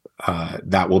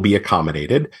that will be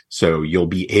accommodated. So you'll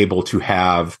be able to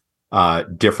have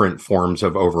different forms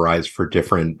of overrides for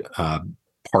different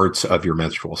parts of your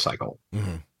menstrual cycle.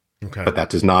 Mm-hmm. Okay. But that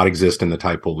does not exist in the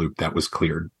Tidepool Loop that was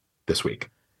cleared this week.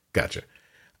 Gotcha.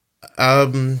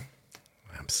 I'm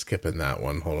skipping that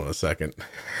one. Hold on a second.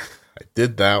 I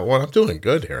did that one. I'm doing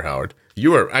good here, Howard.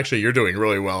 You're doing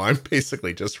really well. I'm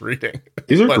basically just reading.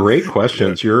 These are great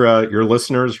questions. Yeah. Your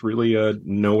listeners really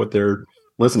know what they're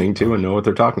listening to and know what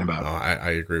they're talking about. I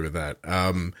agree with that.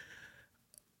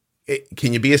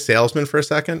 Can you be a salesman for a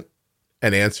second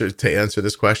and answer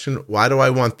this question? Why do I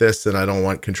want this and I don't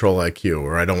want Control IQ,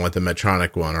 or I don't want the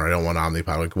Medtronic one, or I don't want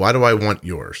Omnipod? Like, why do I want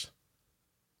yours?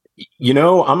 I'm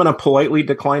going to politely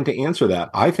decline to answer that.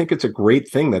 I think it's a great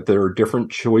thing that there are different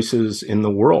choices in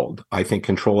the world. I think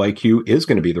Control IQ is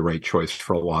going to be the right choice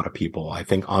for a lot of people. I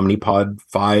think Omnipod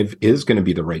 5 is going to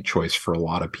be the right choice for a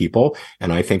lot of people.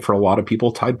 And I think for a lot of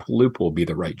people, Tidepool Loop will be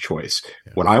the right choice.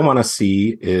 Yeah. What I want to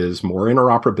see is more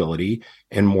interoperability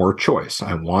and more choice.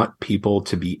 I want people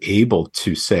to be able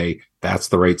to say, that's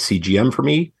the right CGM for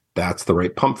me, that's the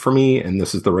right pump for me, and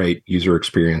this is the right user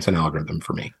experience and algorithm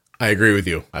for me. I agree with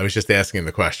you. I was just asking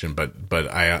the question, but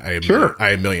I sure.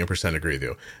 I 1,000,000% agree with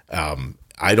you.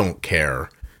 I don't care.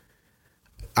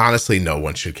 Honestly, no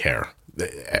one should care.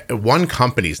 One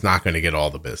company's not going to get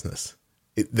all the business.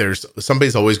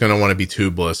 Somebody's always going to want to be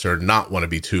tubeless or not want to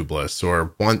be tubeless,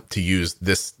 or want to use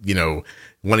this,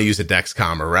 want to use a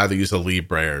Dexcom or rather use a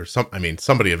Libre or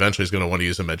somebody eventually is going to want to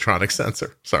use a Medtronic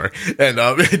sensor. Sorry. And,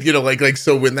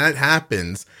 so when that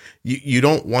happens, you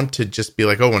don't want to just be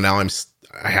like, oh, well, now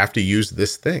I have to use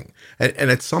this thing.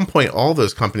 And at some point, all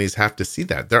those companies have to see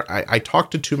that. I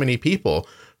talked to too many people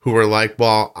who are like,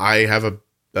 well, I have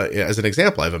as an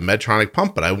example, I have a Medtronic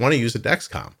pump, but I want to use a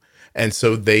Dexcom. And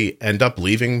so they end up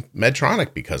leaving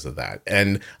Medtronic because of that.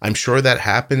 And I'm sure that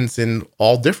happens in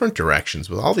all different directions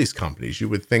with all these companies. You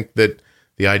would think that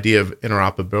the idea of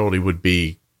interoperability would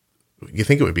be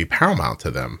paramount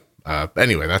to them.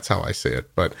 Anyway, that's how I see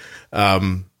it. But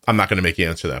I'm not going to make you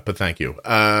answer that, but thank you.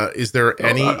 Is there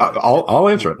any? I'll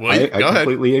answer it. Well, I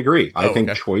completely agree. I think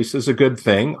okay. Choice is a good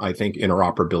thing. I think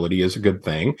interoperability is a good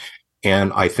thing.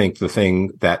 And I think the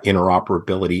thing that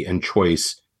interoperability and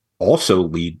choice also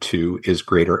lead to is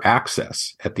greater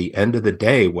access. At the end of the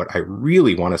day, what I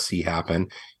really want to see happen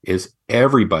is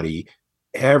everybody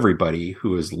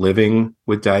who is living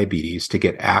with diabetes to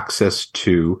get access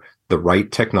to the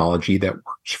right technology that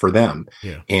works for them.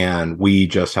 Yeah. And we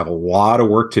just have a lot of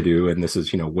work to do. And this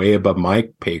is, way above my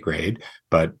pay grade.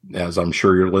 But as I'm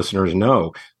sure your listeners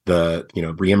know, the,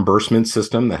 reimbursement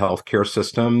system, the healthcare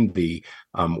system, the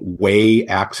way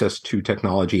access to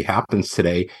technology happens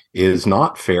today is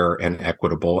not fair and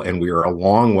equitable. And we are a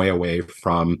long way away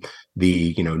from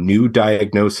the, new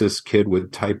diagnosis kid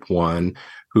with type 1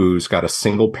 who's got a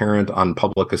single parent on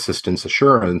public assistance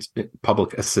insurance,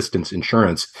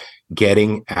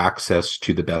 getting access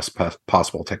to the best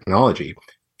possible technology.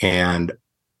 And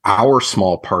our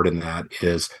small part in that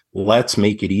is let's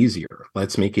make it easier.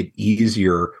 Let's make it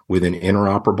easier with an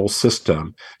interoperable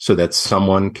system so that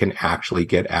someone can actually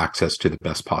get access to the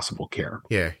best possible care.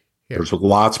 Yeah. There's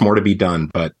lots more to be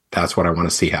done, but that's what I want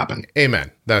to see happen.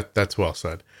 Amen. That's well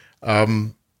said. All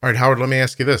right, Howard, let me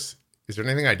ask you this. Is there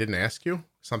anything I didn't ask you?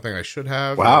 Something I should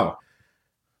have? Wow.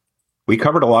 We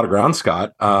covered a lot of ground,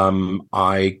 Scott.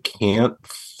 I can't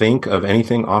think of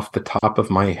anything off the top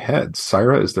of my head.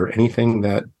 Syra, is there anything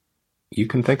that you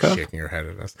can think of? Shaking her head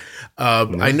at us.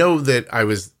 I know that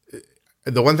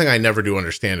the one thing I never do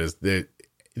understand is the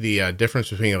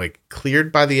difference between like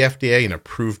cleared by the FDA and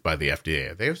approved by the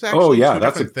FDA. There's actually two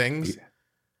different things.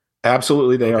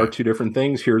 Absolutely, they are two different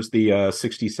things. Here's the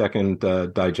 60-second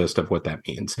digest of what that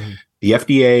means. Mm-hmm. The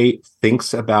FDA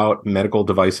thinks about medical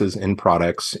devices and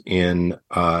products in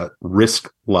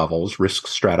risk levels, risk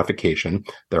stratification.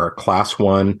 There are class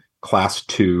 1, class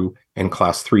 2, and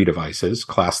class 3 devices.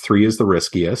 Class 3 is the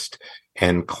riskiest,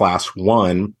 and class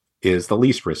 1 is the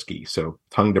least risky. So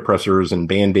tongue depressors and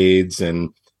Band-Aids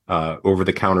and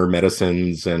over-the-counter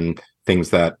medicines and things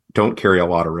that don't carry a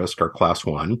lot of risk are class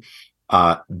 1.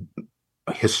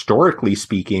 Historically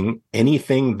speaking,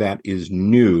 anything that is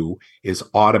new is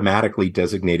automatically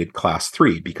designated class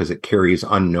 3 because it carries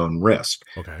unknown risk.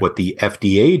 Okay. What the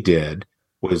FDA did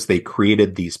was they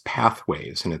created these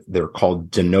pathways, and they're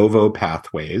called de novo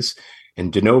pathways.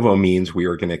 And de novo means we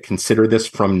are going to consider this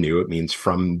from new. It means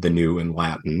from the new in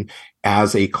Latin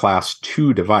as a class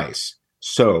 2 device.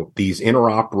 So these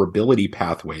interoperability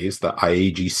pathways, the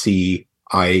IAGC,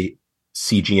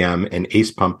 CGM, and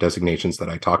ACE pump designations that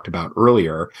I talked about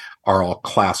earlier are all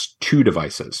class 2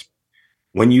 devices.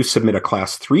 When you submit a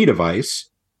class 3 device,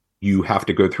 you have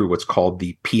to go through what's called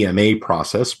the PMA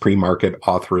process, pre-market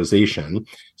authorization,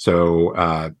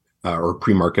 or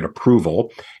pre-market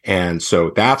approval. And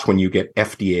so that's when you get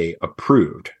FDA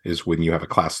approved, is when you have a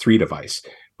class 3 device.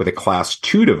 With a class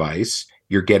 2 device,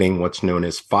 you're getting what's known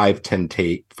as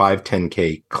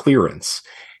 510K clearance.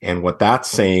 And what that's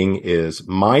saying is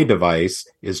my device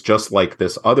is just like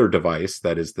this other device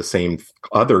that is the same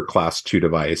other class 2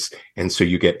 device. And so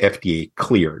you get FDA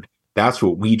cleared. That's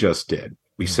what we just did.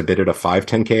 We submitted a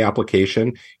 510K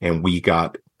application and we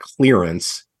got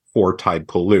clearance for Tide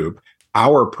Pool Lube.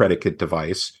 Our predicate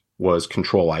device was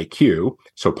Control IQ.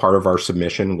 So part of our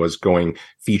submission was going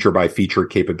feature by feature,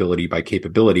 capability by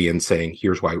capability, and saying,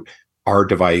 here's why our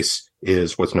device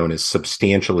is what's known as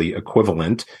substantially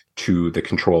equivalent to the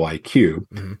Control IQ.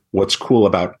 Mm-hmm. What's cool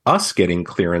about us getting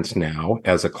clearance now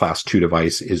as a class 2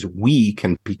 device is we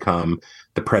can become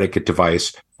the predicate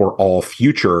device for all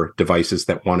future devices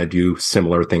that want to do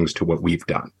similar things to what we've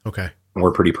done. Okay. And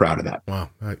we're pretty proud of that. Wow.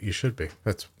 You should be.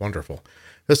 That's wonderful.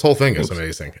 This whole thing is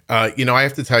amazing. I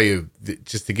have to tell you,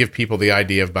 just to give people the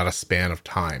idea of about a span of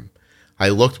time, I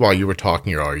looked while you were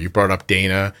talking earlier. You brought up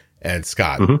Dana and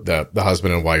Scott, mm-hmm. the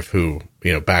husband and wife who,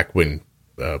 back when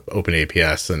Open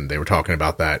APS and they were talking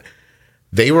about that,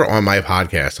 they were on my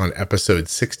podcast on episode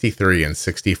 63 and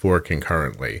 64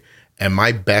 concurrently. And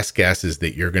my best guess is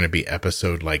that you're going to be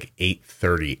episode like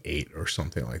 838 or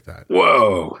something like that.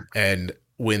 Whoa. And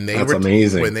when they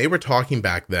amazing. When they were talking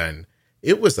back then,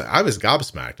 I was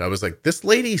gobsmacked. I was like, this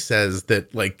lady says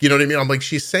that, like, you know what I mean? I'm like,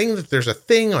 she's saying that there's a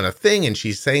thing on a thing and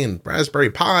she's saying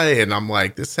Raspberry Pi. And I'm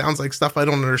like, this sounds like stuff I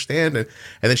don't understand. And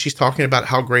then she's talking about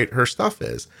how great her stuff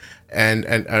is and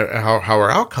how her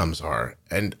outcomes are.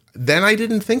 And then I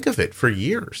didn't think of it for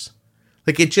years.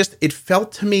 Like, it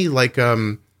felt to me like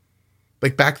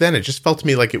back then, it just felt to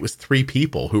me like it was 3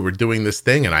 people who were doing this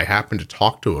thing. And I happened to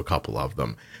talk to a couple of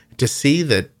them to see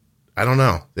that. I don't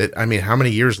know. How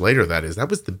many years later that is? That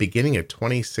was the beginning of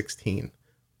 2016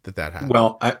 that happened.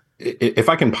 Well, if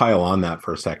I can pile on that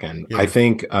for a second, yeah. I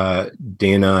think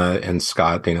Dana Lewis and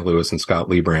Scott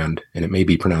Librand, and it may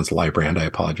be pronounced Librand.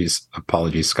 Apologies,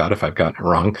 Scott, if I've gotten it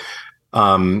wrong.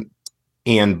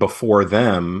 And before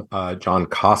them, John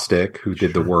Kostick, who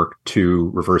did the work to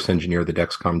reverse engineer the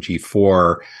Dexcom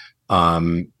G4,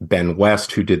 Ben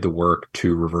West, who did the work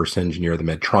to reverse engineer the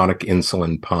Medtronic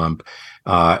insulin pump.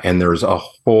 And there's a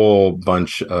whole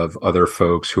bunch of other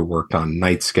folks who worked on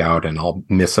Night Scout, and I'll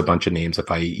miss a bunch of names if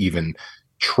I even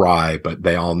try, but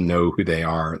they all know who they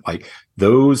are. Like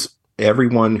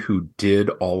everyone who did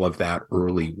all of that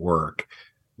early work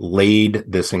laid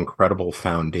this incredible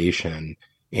foundation.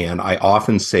 And I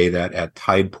often say that at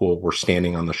Tidepool, we're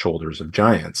standing on the shoulders of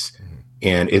giants.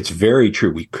 And it's very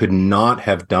true. We could not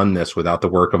have done this without the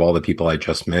work of all the people I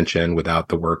just mentioned, without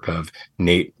the work of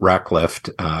Nate Ratcliffe,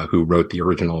 who wrote the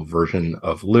original version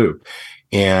of Loop.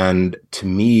 And to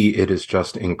me, it is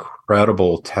just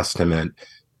incredible testament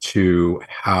to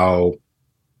how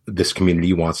this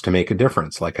community wants to make a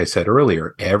difference. Like I said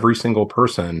earlier, every single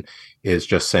person is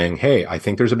just saying, hey, I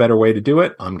think there's a better way to do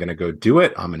it. I'm going to go do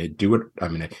it. I'm going to do it.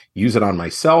 I'm going to use it on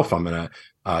myself. I'm going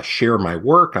to share my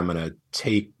work. I'm going to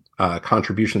take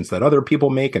contributions that other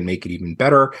people make and make it even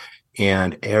better.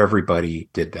 And everybody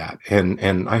did that.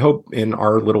 And I hope in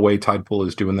our little way, Tidepool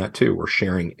is doing that too. We're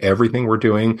sharing everything we're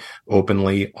doing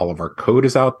openly. All of our code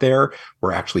is out there.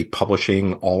 We're actually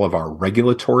publishing all of our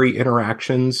regulatory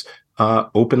interactions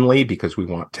openly, because we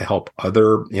want to help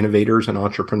other innovators and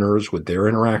entrepreneurs with their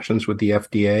interactions with the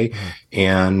FDA.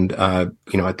 And,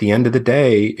 at the end of the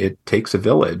day, it takes a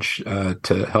village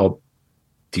to help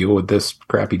deal with this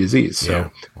crappy disease. So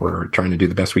we're trying to do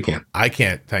the best we can. I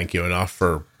can't thank you enough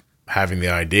for having the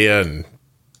idea and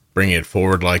bringing it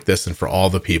forward like this, and for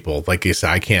all the people. Like you said,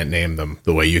 I can't name them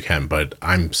the way you can, but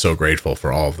I'm so grateful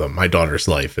for all of them. My daughter's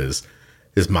life is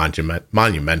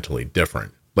monumentally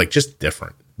different, like just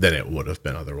different than it would have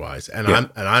been otherwise. And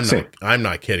I'm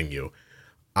not kidding you.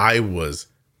 I was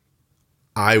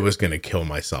going to kill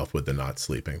myself with the not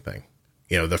sleeping thing.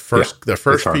 The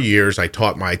first few years, I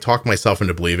talked myself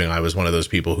into believing I was one of those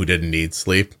people who didn't need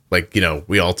sleep. Like,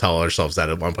 we all tell ourselves that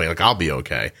at one point, like, I'll be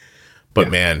okay. But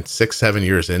man, 6-7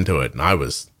 years into it, and I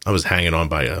was hanging on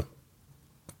by a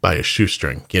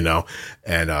shoestring, and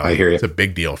I hear you. It's a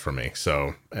big deal for me.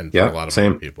 So, and for a lot of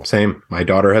other people. Same. My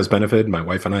daughter has benefited. My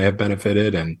wife and I have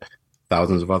benefited, and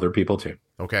thousands of other people too.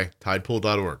 Okay.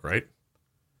 Tidepool.org, right?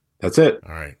 That's it.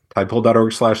 All right.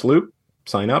 Tidepool.org/loop.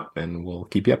 Sign up and we'll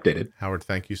keep you updated. Howard,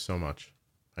 thank you so much.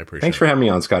 I appreciate it. Thanks for having me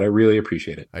on, Scott. I really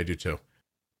appreciate it. I do too.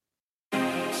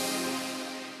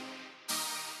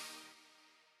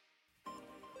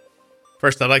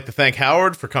 First, I'd like to thank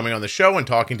Howard for coming on the show and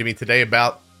talking to me today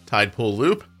about Tidepool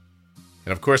Loop.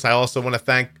 And of course, I also want to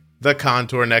thank the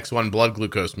Contour Next One blood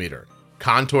glucose meter.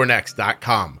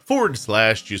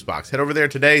 contournext.com/juicebox. Head over there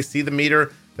today, see the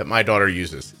meter that my daughter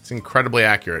uses. It's incredibly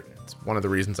accurate. It's one of the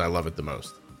reasons I love it the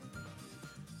most.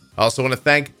 I also want to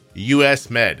thank US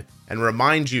Med and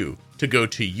remind you to go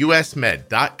to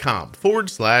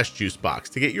usmed.com/juicebox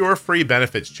to get your free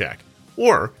benefits check.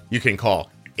 Or you can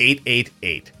call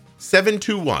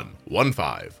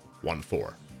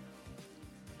 888-721-1514.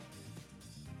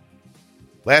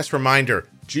 Last reminder,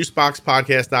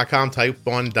 juiceboxpodcast.com Type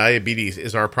 1 Diabetes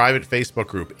is our private Facebook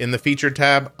group. In the featured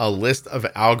tab, a list of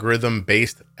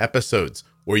algorithm-based episodes,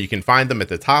 where you can find them at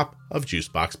the top of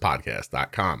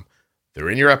juiceboxpodcast.com. They're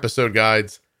in your episode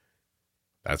guides.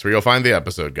 That's where you'll find the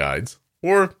episode guides.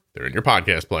 Or they're in your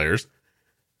podcast players.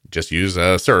 Just use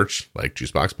a search like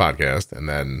Juicebox Podcast, and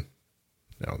then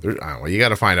you got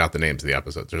to find out the names of the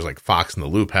episodes. There's like Fox and the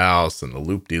Loop House and the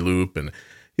Loop De Loop, and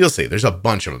you'll see there's a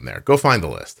bunch of them there. Go find the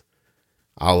list.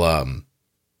 I'll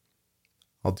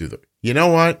do the. You know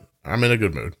what? I'm in a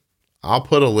good mood. I'll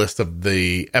put a list of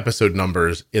the episode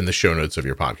numbers in the show notes of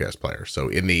your podcast player. So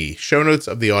in the show notes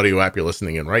of the audio app you're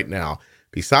listening in right now,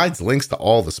 besides links to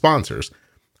all the sponsors,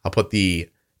 I'll put the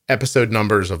episode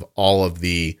numbers of all of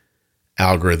the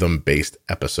algorithm-based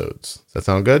episodes. Does that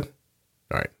sound good?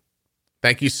 All right.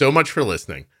 Thank you so much for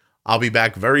listening. I'll be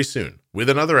back very soon with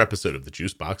another episode of the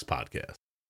Juicebox Podcast.